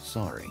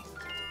 Sorry.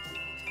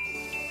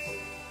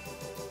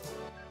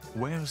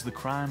 Where's the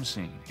crime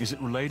scene? Is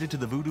it related to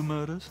the voodoo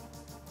murders?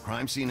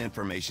 Crime scene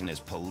information is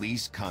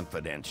police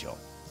confidential.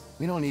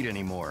 We don't need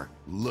any more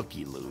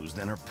looky-loos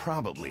than are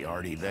probably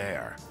already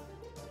there.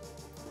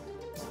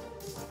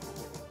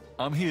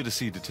 I'm here to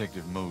see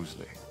Detective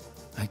Mosley.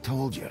 I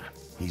told you,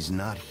 he's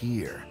not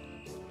here.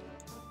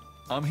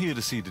 I'm here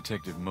to see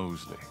Detective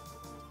Mosley.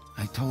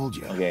 I told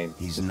you, Okay,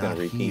 he's just gonna not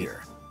repeat.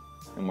 here.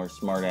 And more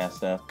smart-ass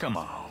stuff. Come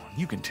on,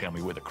 you can tell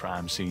me where the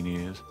crime scene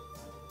is.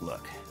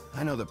 Look,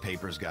 I know the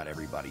papers got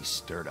everybody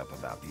stirred up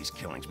about these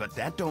killings, but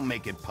that don't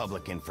make it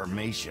public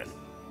information.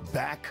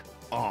 Back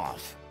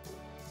off.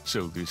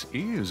 So this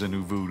is a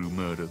new voodoo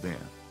murder then?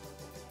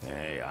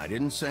 Hey, I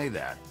didn't say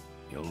that.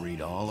 You'll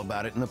read all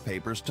about it in the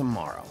papers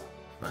tomorrow.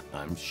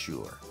 I'm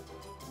sure.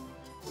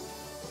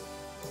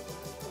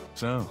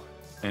 So,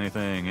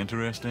 anything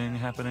interesting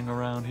happening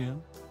around here?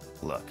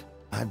 Look,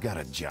 I've got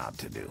a job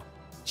to do.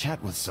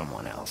 Chat with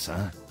someone else,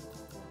 huh?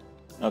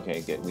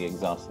 Okay, good. We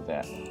exhausted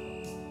that.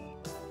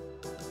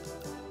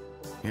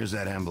 Here's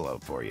that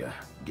envelope for you,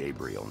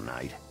 Gabriel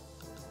Knight.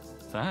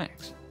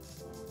 Thanks.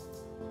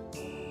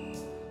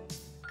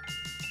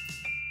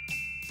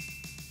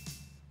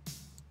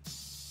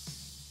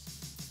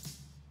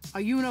 A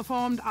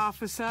uniformed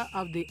officer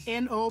of the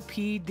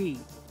NOPD.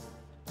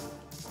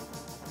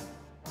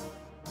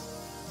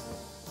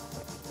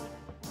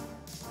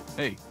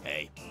 Hey,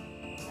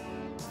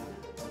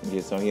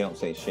 Yeah, so he don't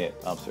say shit,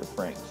 Officer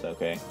Franks,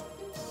 okay?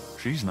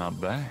 she's not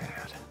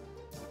bad.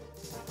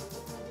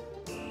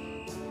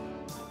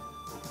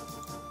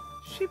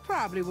 She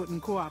probably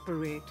wouldn't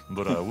cooperate.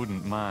 But I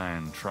wouldn't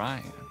mind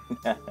trying.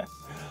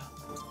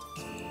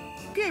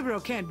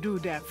 Gabriel can't do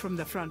that from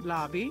the front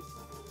lobby.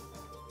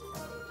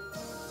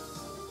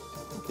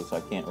 Okay, so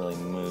I can't really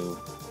move.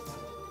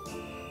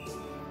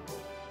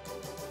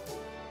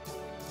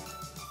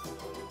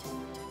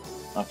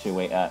 Actually,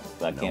 wait, I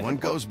No can't. one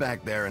goes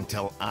back there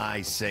until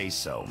I say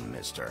so,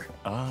 mister.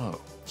 Oh,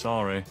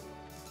 sorry.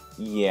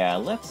 Yeah,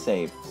 let's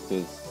say,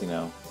 because, you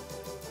know,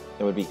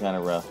 it would be kind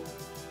of rough.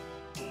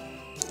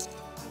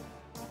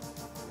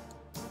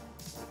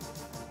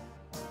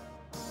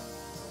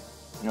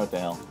 What the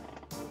hell?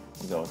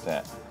 We'll go with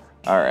that.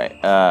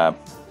 Alright,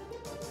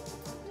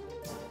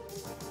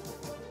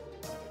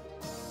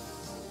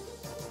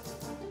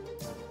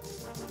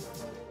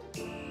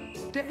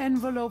 The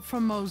envelope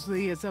from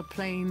Mosley is a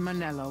plain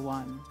manila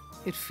one.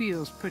 It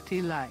feels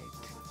pretty light.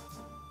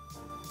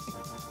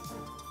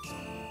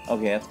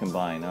 okay, that's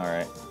combined,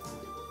 alright.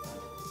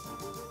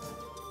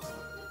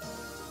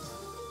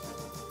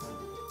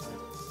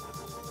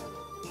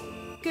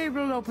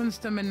 Gabriel opens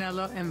the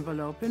manila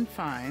envelope and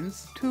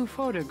finds 2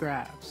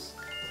 photographs.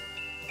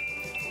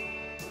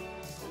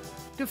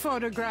 The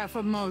photograph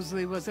of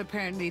Mosley was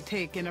apparently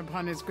taken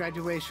upon his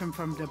graduation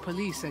from the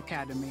police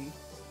academy.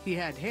 He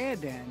had hair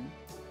then.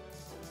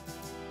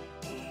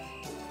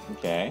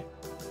 Okay.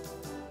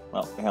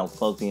 Well, hell,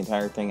 close the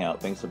entire thing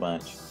out. Thanks a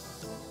bunch.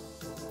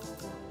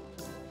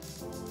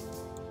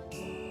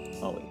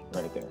 Oh, wait,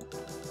 right there.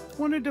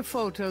 One of the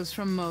photos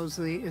from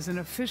Mosley is an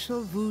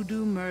official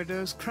Voodoo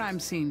Murders crime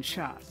scene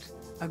shot,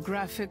 a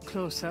graphic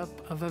close-up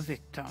of a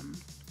victim.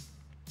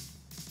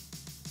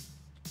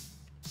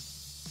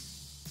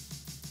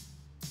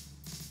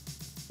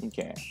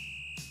 Okay.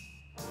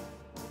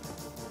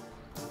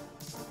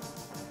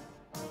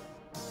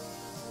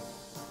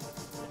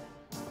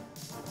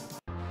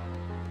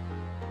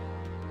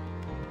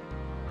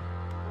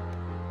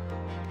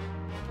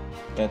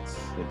 That's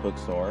the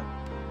bookstore.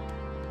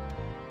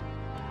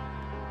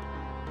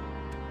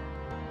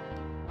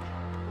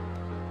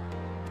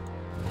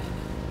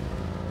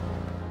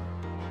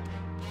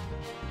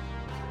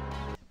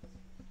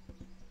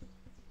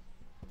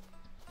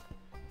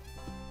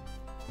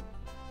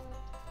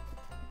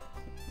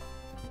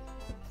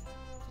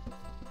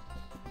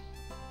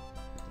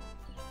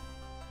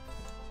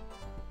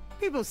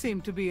 People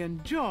seem to be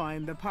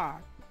enjoying the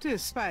park,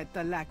 despite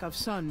the lack of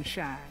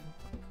sunshine.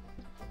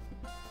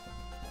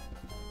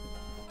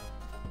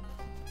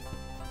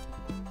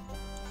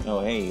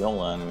 Oh, hey, hold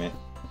on a minute.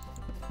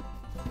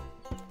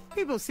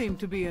 People seem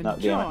to be damn it.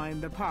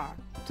 enjoying the park,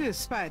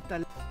 despite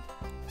the...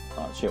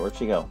 Oh, shit, where'd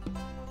she go?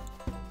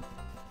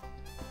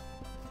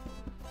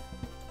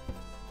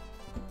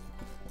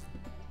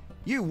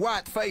 You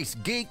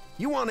white-faced geek,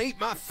 you want to eat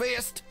my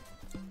fist?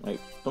 Wait,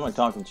 somebody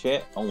talking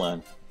shit? Hold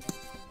on.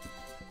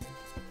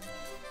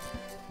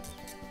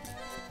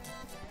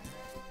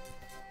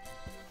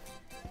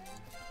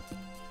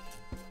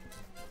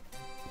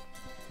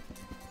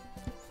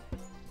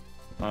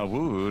 I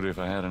would if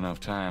I had enough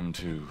time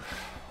to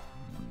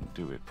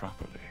do it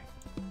properly.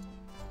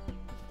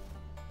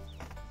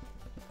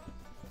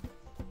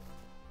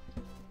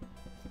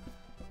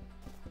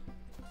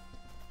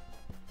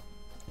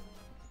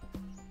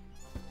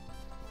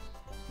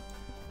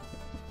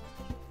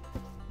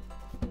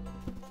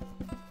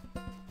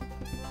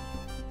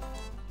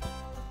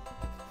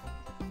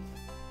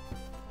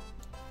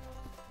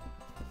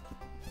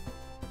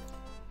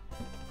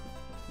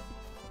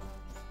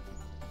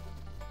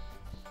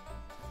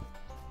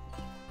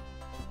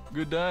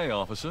 Good day,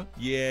 officer.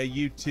 Yeah,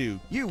 you too.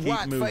 You Keep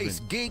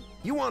white-faced moving. geek,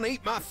 you want to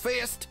eat my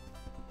fist?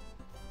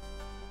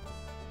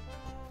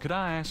 Could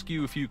I ask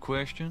you a few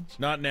questions?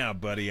 Not now,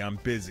 buddy. I'm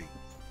busy.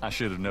 I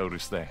should have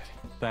noticed that.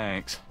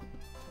 Thanks.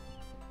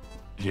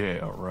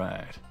 Yeah,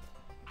 right.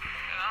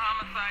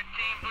 Homicide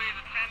team, please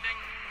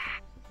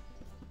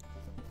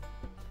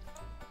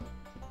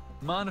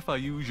attending. Mind if I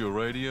use your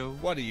radio?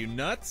 What are you,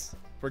 nuts?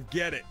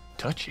 Forget it.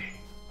 Touchy.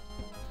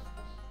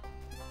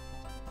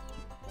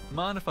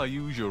 Mind if I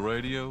use your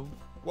radio?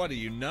 What are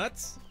you,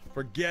 nuts?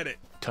 Forget it.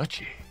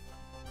 Touchy.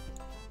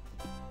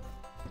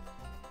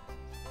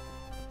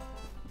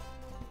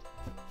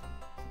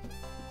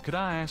 Could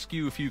I ask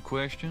you a few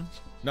questions?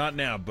 Not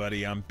now,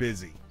 buddy. I'm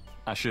busy.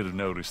 I should have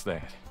noticed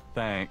that.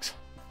 Thanks.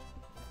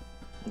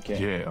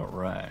 Okay. Yeah,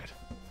 right.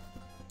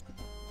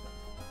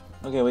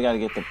 Okay, we gotta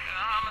get the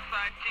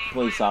Homicide team,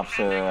 police please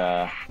officer,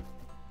 attending.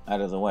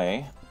 out of the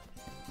way.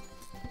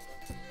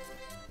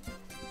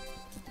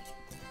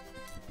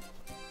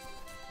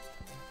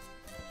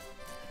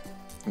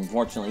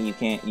 Unfortunately, you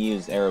can't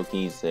use arrow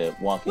keys to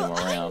walk him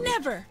around.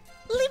 Never!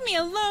 Leave me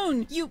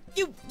alone, you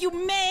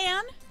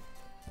man!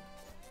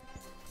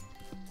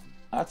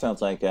 That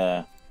sounds like,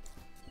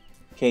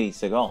 Katie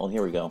Seagal.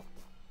 Here we go.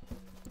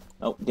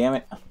 Oh, damn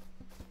it.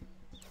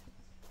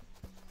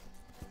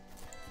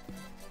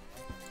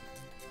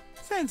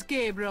 Since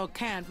Gabriel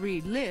can't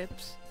read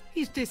lips,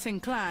 he's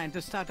disinclined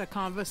to start a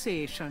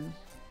conversation.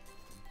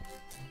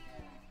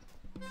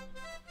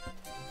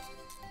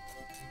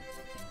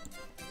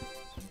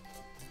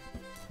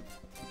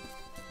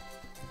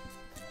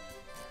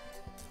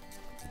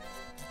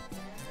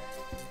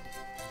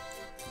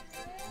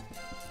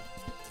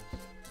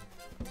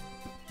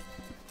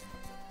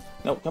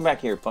 Nope, come back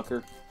here,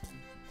 fucker.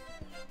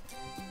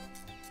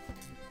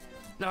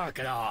 Knock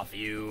it off,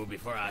 you,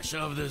 before I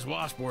shove this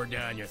washboard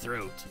down your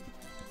throat.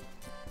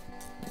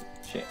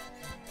 Shit.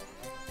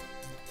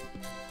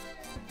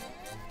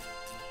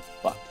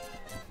 Fuck.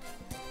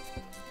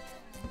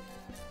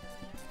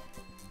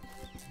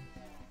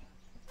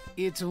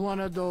 It's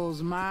one of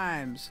those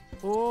mimes.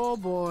 Oh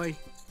boy.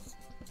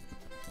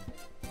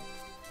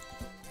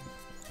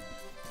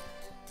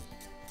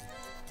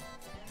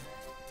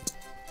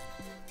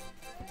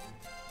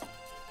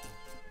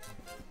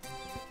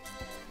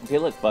 Okay,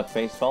 look,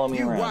 fuckface, follow me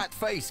You around.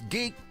 white-faced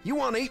geek, you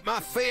want to eat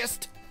my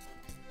fist?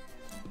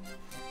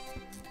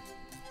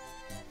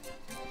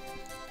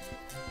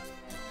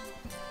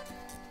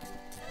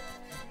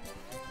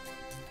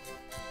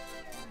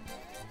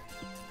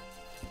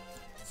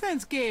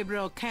 Since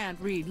Gabriel can't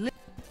read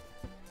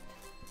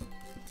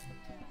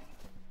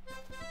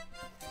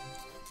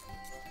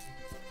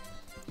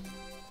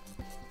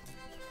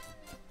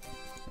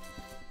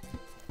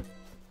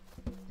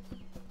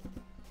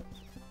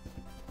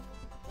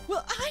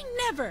Well, I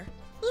never!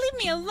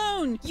 Leave me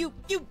alone, you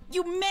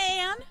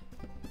man!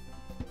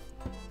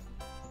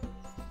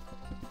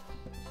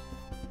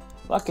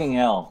 Fucking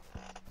hell.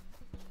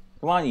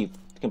 Come on, you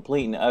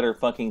complete and utter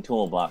fucking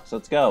toolbox.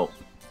 Let's go.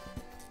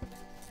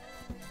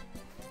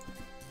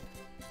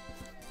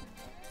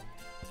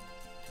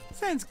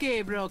 Since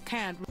Gabriel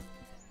can't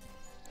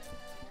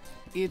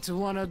it's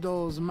one of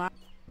those Yeah,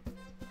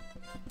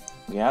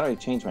 how do I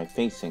change my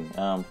facing?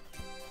 Come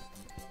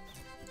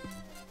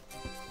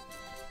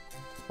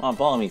on,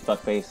 follow me,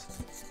 fuckface.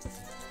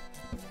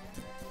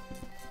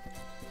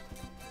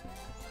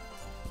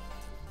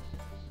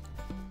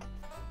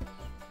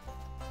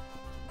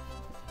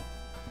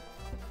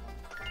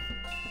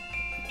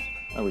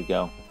 There we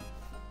go.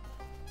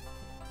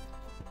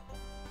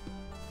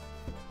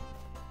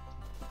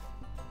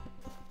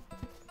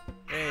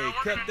 Hey,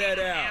 cut that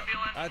out.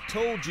 I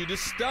told you to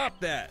stop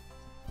that.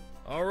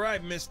 All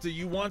right, mister,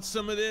 you want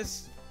some of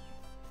this?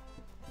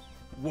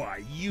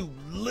 Why, you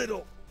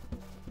little...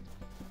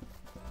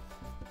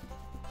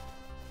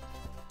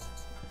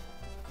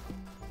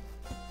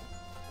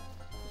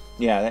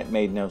 Yeah, that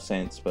made no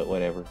sense, but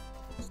whatever.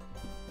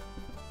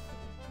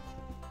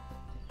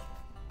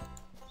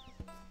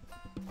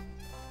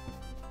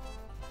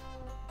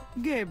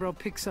 Gabriel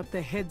picks up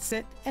the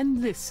headset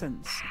and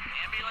listens.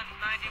 Ambulance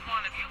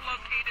 91, have you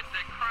located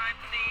the crime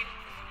scene?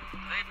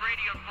 They've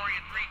radioed for you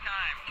 3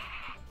 times.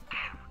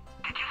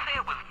 Did you say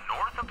it was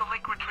north of the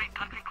Lake Retreat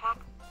Country Club?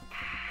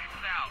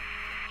 South.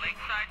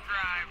 Lakeside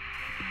Drive.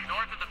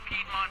 North of the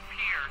Piedmont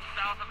Pier.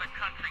 South of the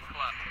Country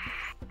Club.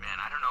 Man,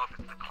 I don't know if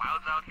it's the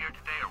clouds out here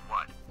today or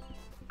what.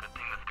 Good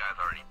thing this guy's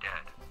already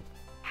dead.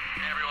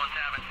 Everyone's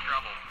having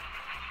trouble.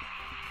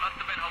 Must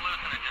have been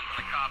hallucinogens in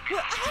the coffee.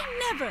 Well, I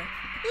never!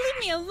 Leave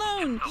me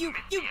alone, you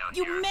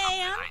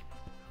man!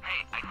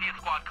 Hey, I see a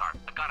squad car.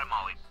 I got it,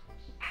 Molly.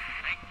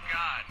 Thank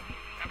God.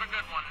 Have a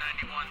good one,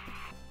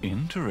 91.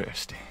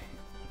 Interesting.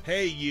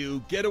 Hey,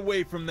 you, get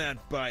away from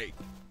that bike.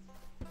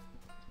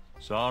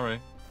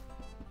 Sorry.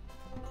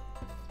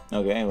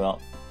 Okay,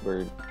 well,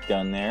 we're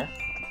done there.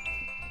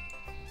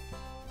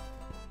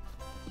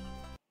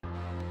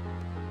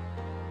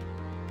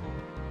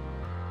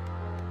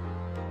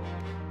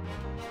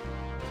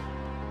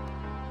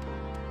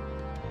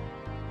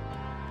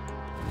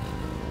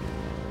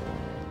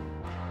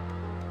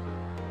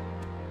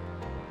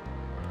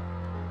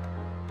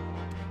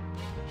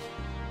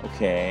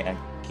 Okay, I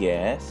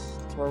guess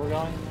that's where we're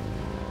going.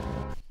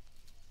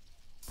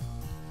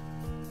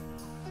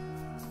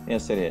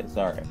 Yes, it is.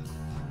 All right.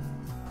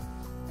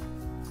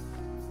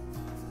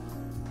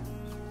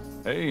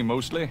 Hey,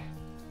 Mostly.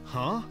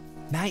 Huh?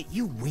 Knight,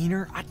 you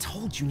wiener, I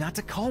told you not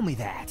to call me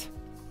that.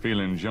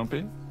 Feeling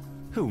jumpy?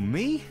 Who,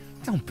 me?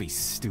 Don't be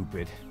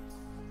stupid.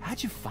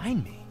 How'd you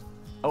find me?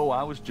 Oh,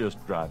 I was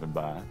just driving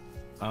by.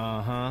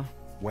 Uh-huh.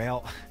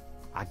 Well,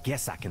 I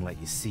guess I can let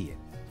you see it.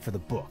 For the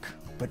book.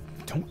 But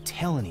don't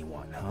tell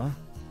anyone, huh?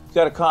 You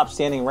got a cop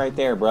standing right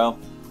there, bro.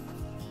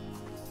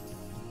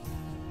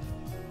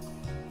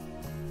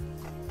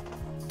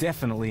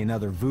 Definitely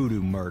another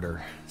voodoo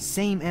murder.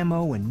 Same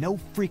MO and no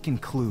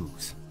freaking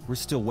clues. We're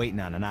still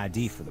waiting on an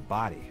ID for the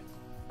body.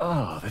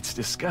 Oh, that's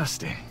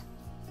disgusting.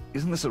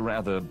 Isn't this a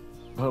rather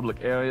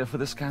public area for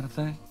this kind of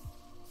thing?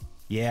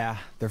 Yeah,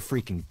 they're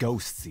freaking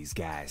ghosts, these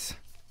guys.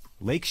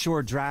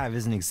 Lakeshore Drive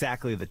isn't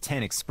exactly the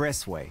 10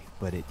 expressway,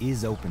 but it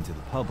is open to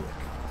the public.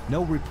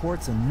 No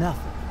reports of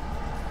nothing.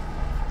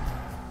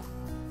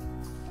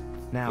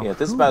 Now, yeah,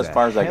 this is about as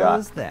far as I got.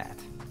 Is that?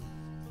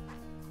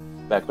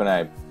 Back when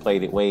I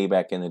played it way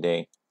back in the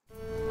day.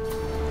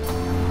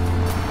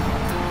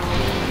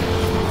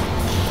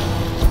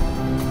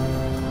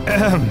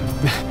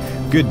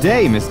 Good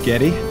day, Miss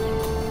Getty.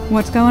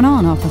 What's going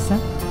on, officer?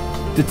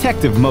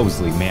 Detective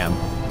Mosley, ma'am.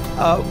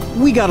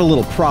 We got a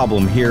little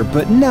problem here,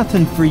 but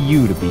nothing for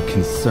you to be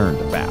concerned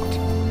about.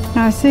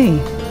 I see.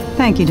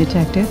 Thank you,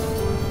 Detective.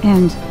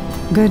 And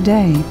good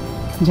day,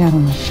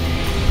 gentlemen.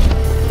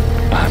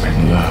 I'm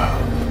in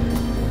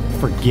love.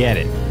 Forget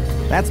it.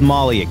 That's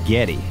Molly at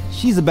Getty.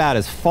 She's about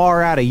as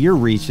far out of your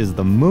reach as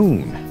the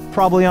moon.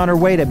 Probably on her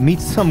way to meet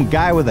some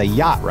guy with a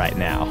yacht right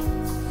now.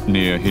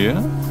 Near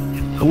here?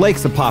 The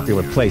lake's a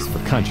popular place for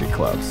country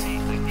clubs.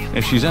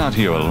 If she's out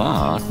here a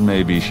lot,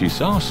 maybe she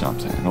saw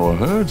something or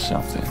heard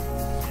something.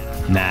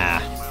 Nah,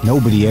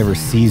 nobody ever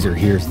sees or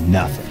hears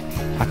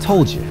nothing. I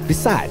told you.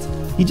 Besides,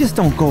 you just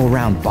don't go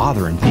around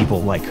bothering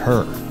people like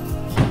her.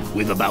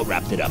 We've about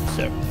wrapped it up,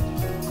 sir.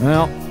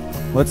 Well,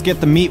 let's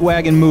get the meat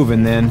wagon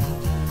moving then.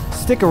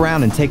 Stick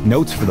around and take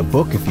notes for the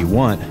book if you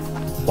want.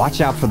 Watch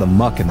out for the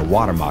muck and the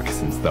water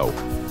moccasins, though.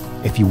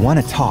 If you want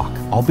to talk,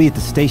 I'll be at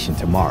the station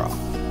tomorrow.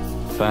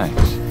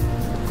 Thanks.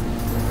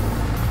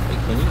 Hey,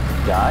 can you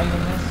die in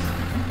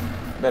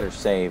this? Better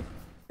save,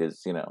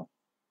 because, you know,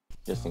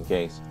 just in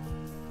case.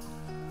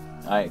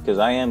 Because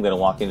I am going to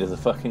walk into the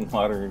fucking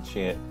water and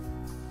shit.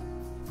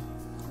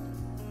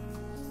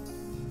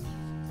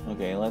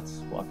 Okay, let's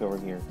walk over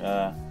here.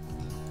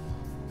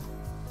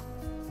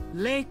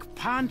 Lake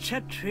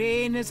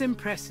Pontchartrain is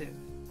impressive.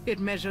 It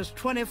measures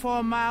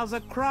 24 miles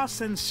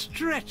across and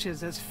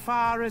stretches as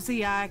far as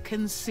the eye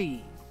can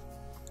see.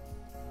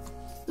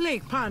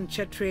 Lake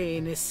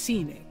Pontchartrain is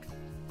scenic,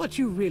 but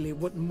you really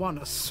wouldn't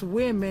want to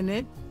swim in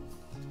it.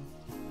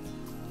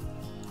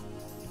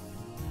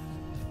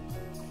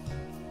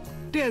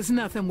 There's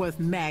nothing worth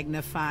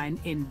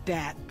magnifying in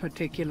that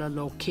particular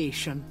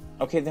location.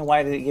 Okay, then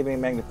why did it give me a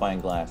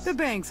magnifying glass? The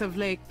banks of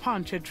Lake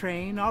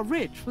Pontchartrain are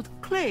rich with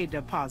clay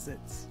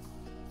deposits.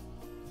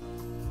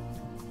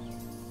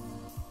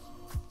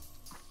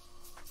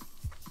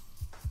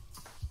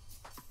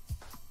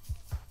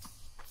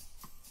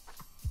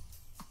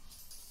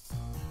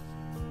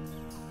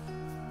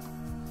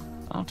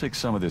 I'll take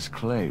some of this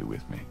clay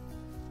with me.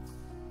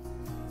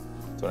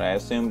 That's what I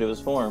assumed it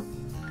was for.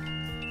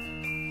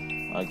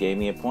 Well, it gave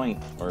me a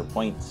point, or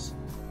points.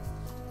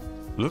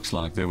 Looks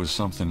like there was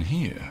something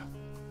here.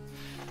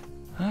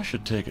 I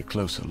should take a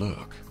closer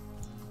look.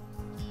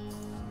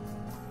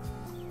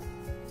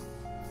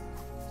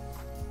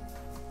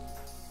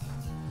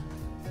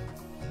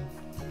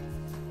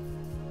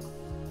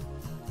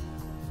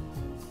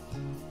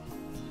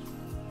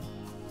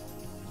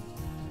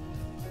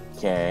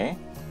 Okay.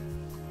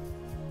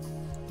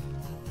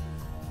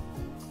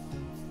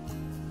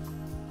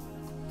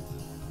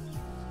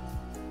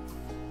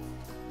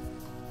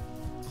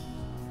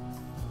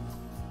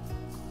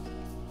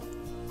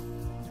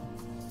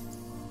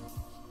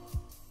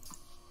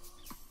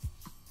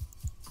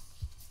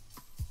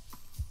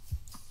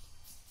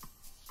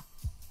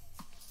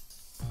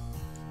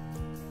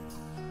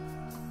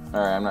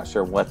 Alright, I'm not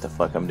sure what the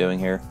fuck I'm doing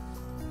here.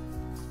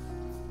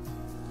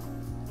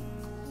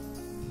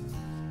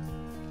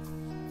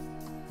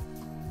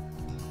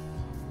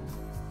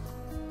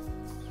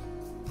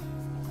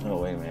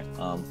 Oh, wait a minute.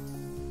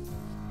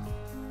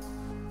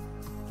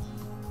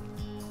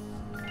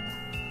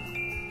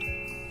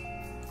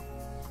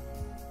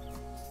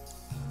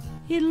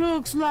 It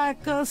looks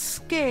like a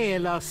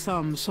scale of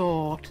some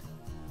sort.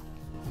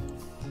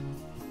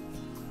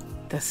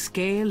 The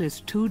scale is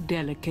too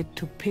delicate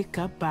to pick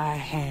up by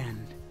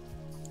hand.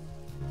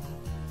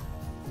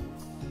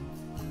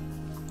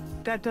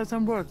 That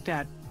doesn't work,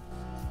 Dad.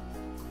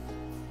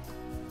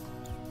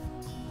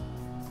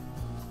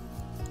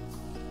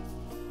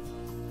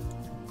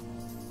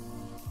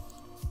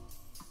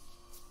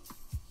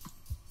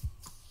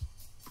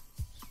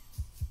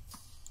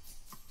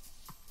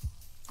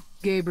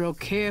 Gabriel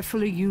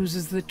carefully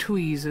uses the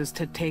tweezers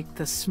to take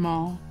the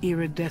small,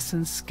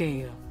 iridescent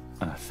scale.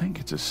 I think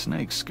it's a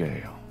snake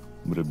scale,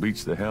 but it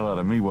beats the hell out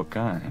of me what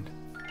kind.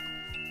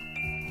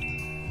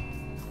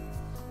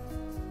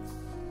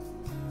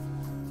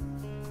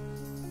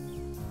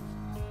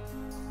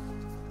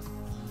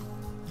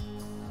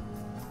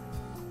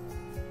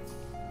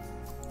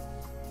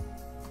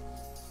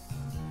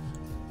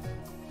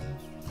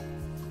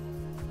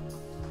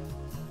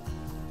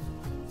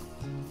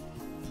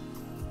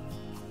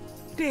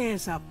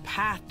 There's a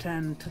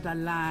pattern to the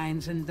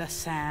lines in the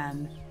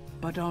sand,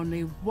 but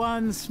only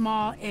one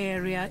small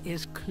area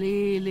is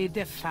clearly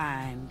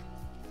defined.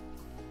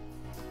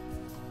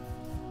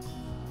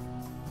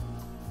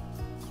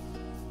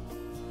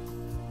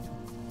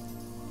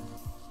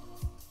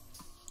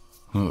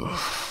 Oh,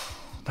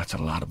 that's a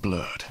lot of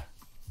blood.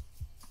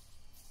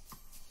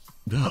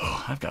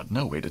 Oh, I've got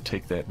no way to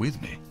take that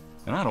with me,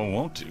 and I don't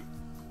want to.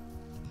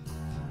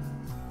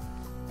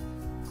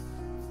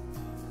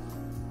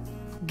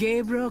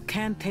 Gabriel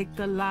can't take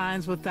the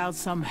lines without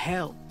some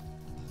help.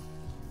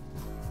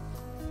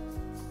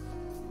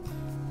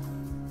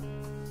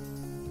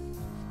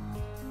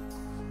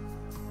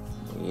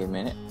 Wait a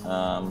minute.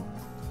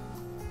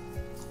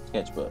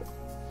 Sketchbook.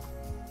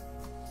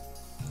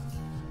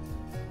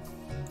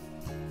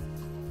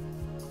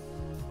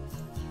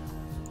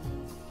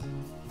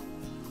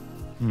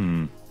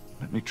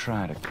 Let me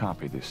try to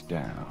copy this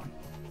down.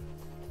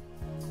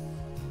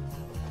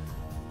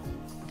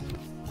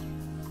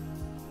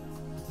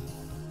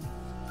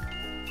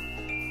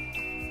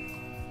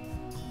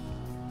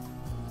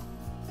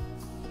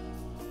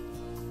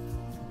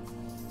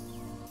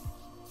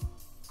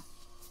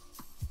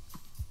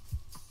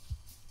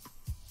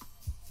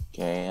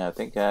 Okay, I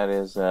think that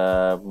is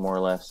more or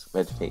less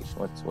vegetation.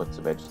 What's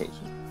the vegetation?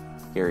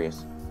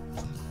 Curious.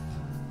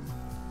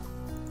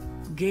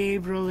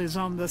 Gabriel is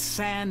on the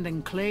sand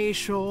and clay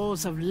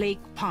shores of Lake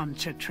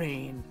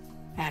Pontchartrain,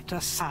 at a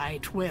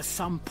site where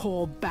some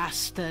poor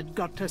bastard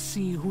got to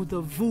see who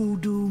the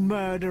voodoo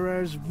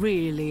murderers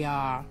really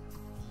are.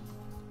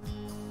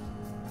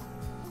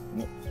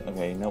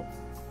 Okay, nope.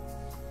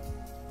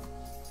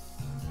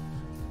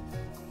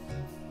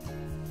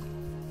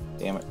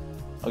 Damn it.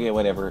 Okay,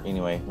 whatever.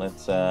 Anyway,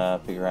 let's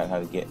figure out how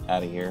to get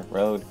out of here.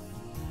 Road.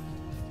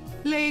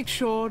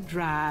 Lakeshore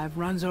Drive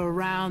runs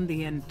around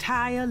the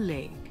entire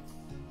lake.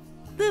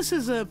 This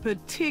is a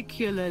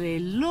particularly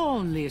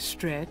lonely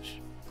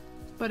stretch,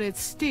 but it's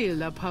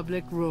still a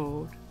public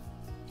road.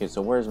 Okay,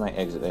 so where's my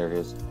exit? There it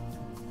is.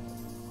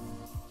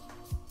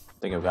 I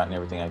think I've gotten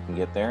everything I can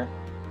get there.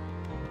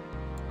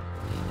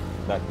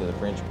 Back to the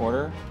French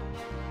Quarter.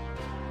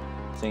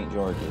 St.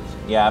 George's.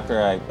 Yeah,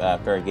 after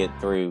I get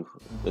through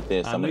with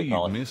this, I'm gonna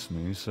call it. I knew you'd miss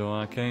me, so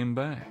I came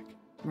back.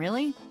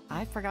 Really?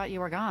 I forgot you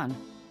were gone.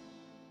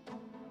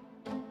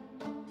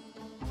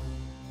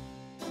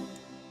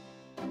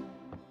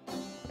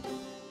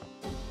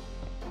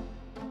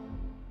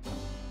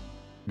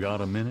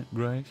 Got a minute,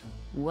 Grace?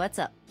 What's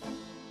up?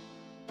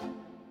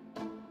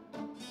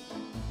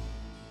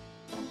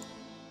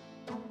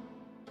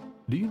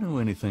 Do you know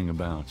anything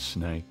about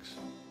snakes?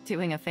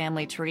 Doing a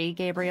family tree,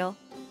 Gabriel?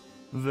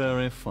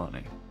 Very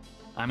funny.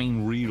 I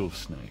mean real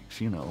snakes,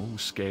 you know,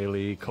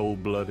 scaly,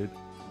 cold-blooded.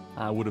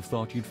 I would have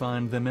thought you'd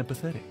find them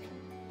empathetic.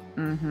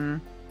 Mm-hmm.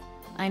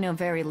 I know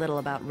very little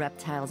about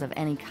reptiles of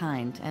any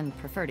kind, and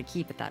prefer to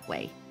keep it that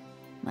way.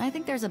 I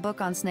think there's a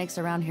book on snakes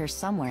around here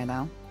somewhere,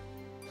 though.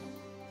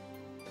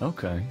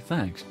 Okay,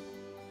 thanks.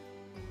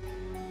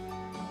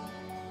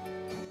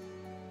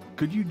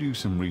 Could you do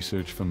some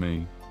research for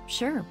me?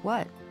 Sure,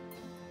 what?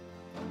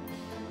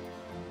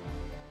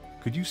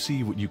 Could you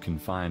see what you can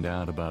find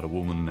out about a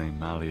woman named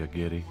Malia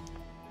Getty?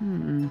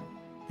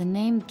 The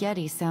name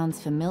Getty sounds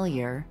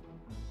familiar.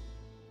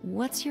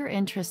 What's your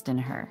interest in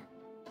her?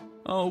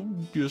 Oh,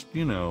 just,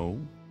 you know,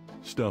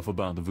 stuff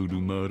about the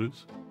voodoo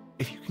murders.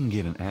 If you can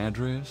get an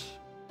address...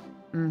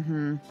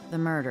 Mm-hmm. The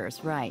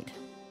murders, right.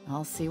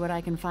 I'll see what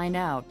I can find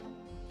out.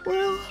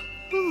 Well,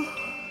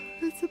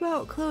 it's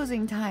about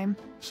closing time.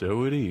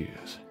 So it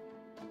is.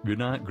 Good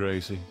night,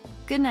 Gracie.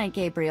 Good night,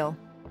 Gabriel.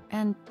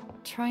 And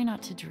try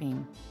not to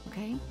dream,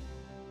 okay?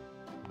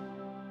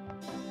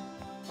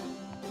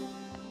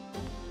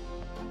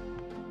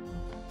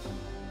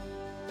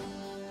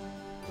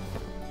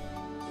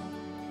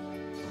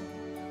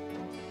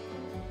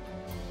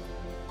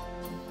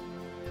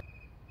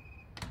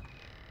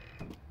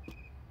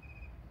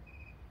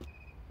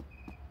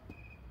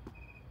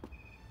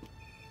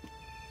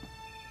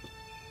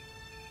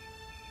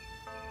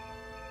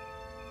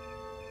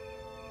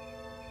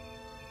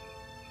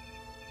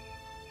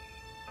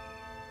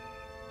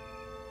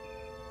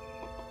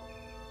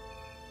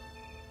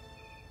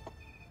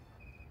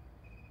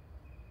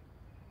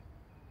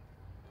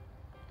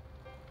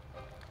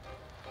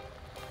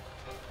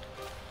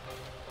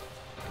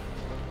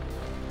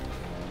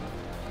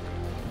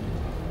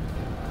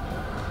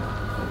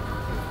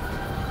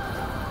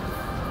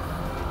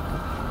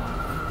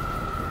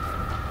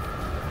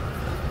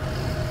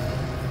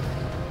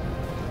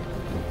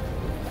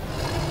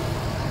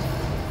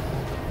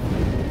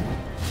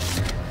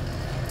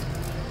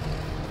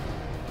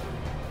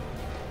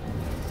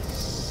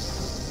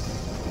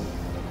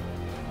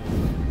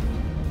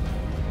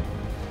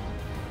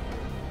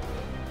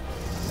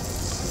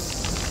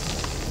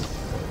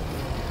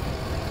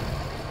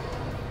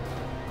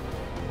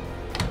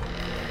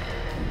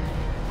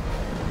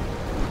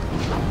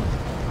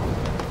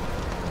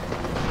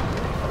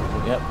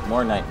 Yep,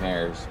 more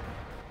nightmares.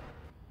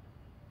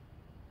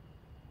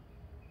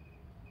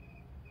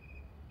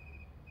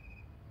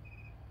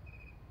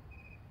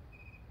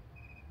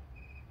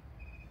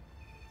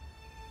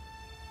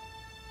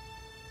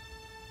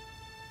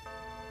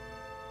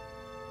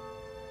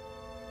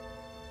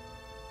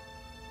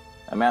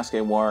 A mask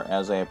I wore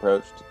as I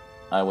approached.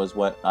 I was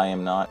what I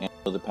am not, and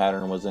though the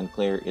pattern was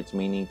unclear, its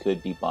meaning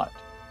could be bought.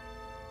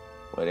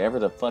 Whatever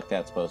the fuck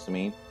that's supposed to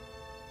mean.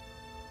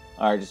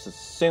 Alright, just as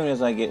soon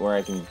as I get where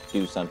I can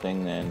do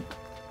something, then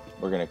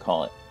we're gonna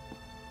call it.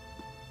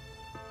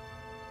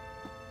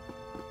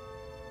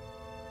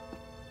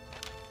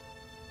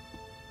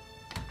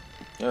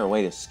 Is there a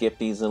way to skip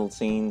these little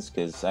scenes?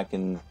 Because I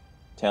can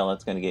tell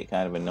it's gonna get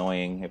kind of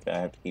annoying if I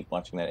have to keep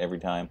watching that every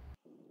time.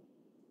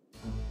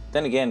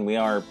 Then again, we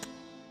are,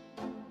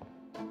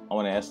 I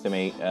want to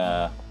estimate,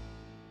 a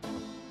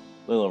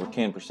little over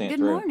 10% through. Good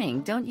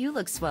morning. Don't you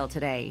look swell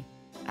today?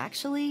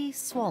 Actually,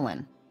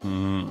 swollen.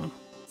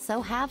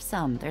 So have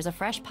some. There's a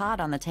fresh pot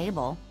on the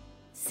table.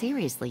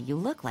 Seriously, you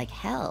look like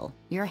hell.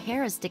 Your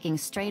hair is sticking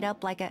straight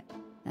up like a...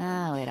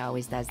 Oh, it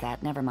always does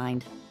that. Never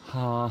mind.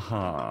 Ha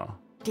ha.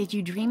 Did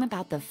you dream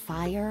about the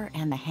fire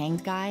and the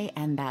hanged guy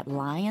and that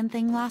lion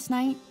thing last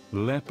night?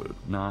 Leopard,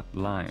 not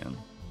lion.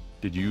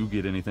 Did you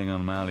get anything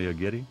on Malia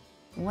Getty?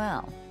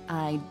 Well,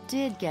 I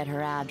did get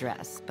her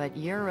address, but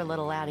you're a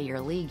little out of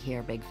your league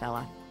here, big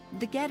fella.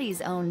 The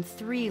Gettys own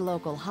 3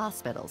 local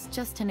hospitals,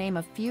 just to name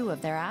a few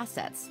of their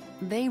assets.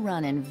 They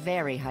run in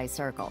very high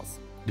circles.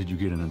 Did you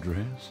get an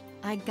address?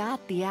 I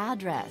got the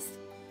address.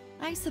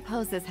 I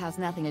suppose this has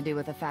nothing to do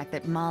with the fact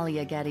that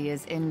Malia Getty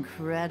is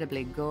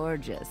incredibly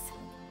gorgeous.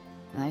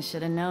 I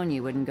should have known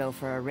you wouldn't go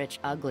for a rich,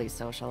 ugly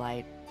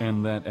socialite.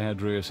 And that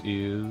address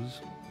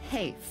is?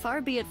 Hey,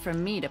 far be it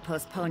from me to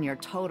postpone your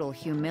total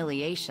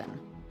humiliation.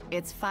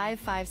 It's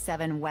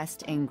 557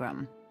 West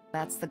Ingram.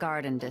 That's the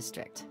Garden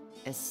District.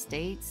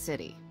 Estate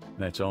City.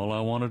 That's all I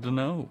wanted to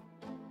know.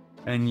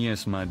 And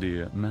yes, my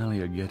dear,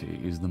 Malia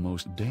Getty is the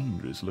most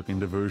dangerous-looking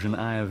diversion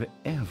I have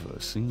ever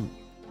seen.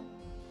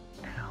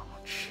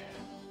 Ouch.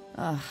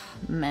 Ugh,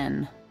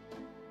 men.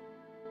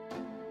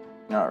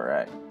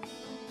 Alright.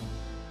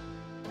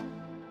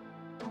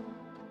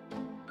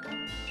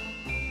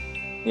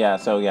 Yeah,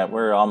 so yeah,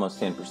 we're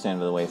almost 10% of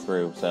the way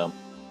through, so...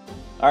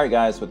 Alright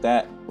guys, with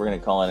that, we're going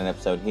to call it an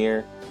episode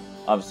here.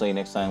 Obviously,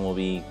 next time we'll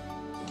be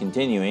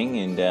continuing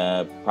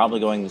and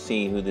probably going to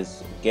see who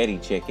this Getty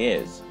chick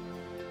is.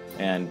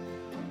 And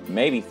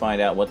maybe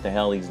find out what the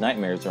hell these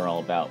nightmares are all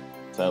about.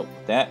 So,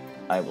 with that,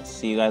 I will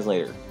see you guys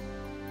later.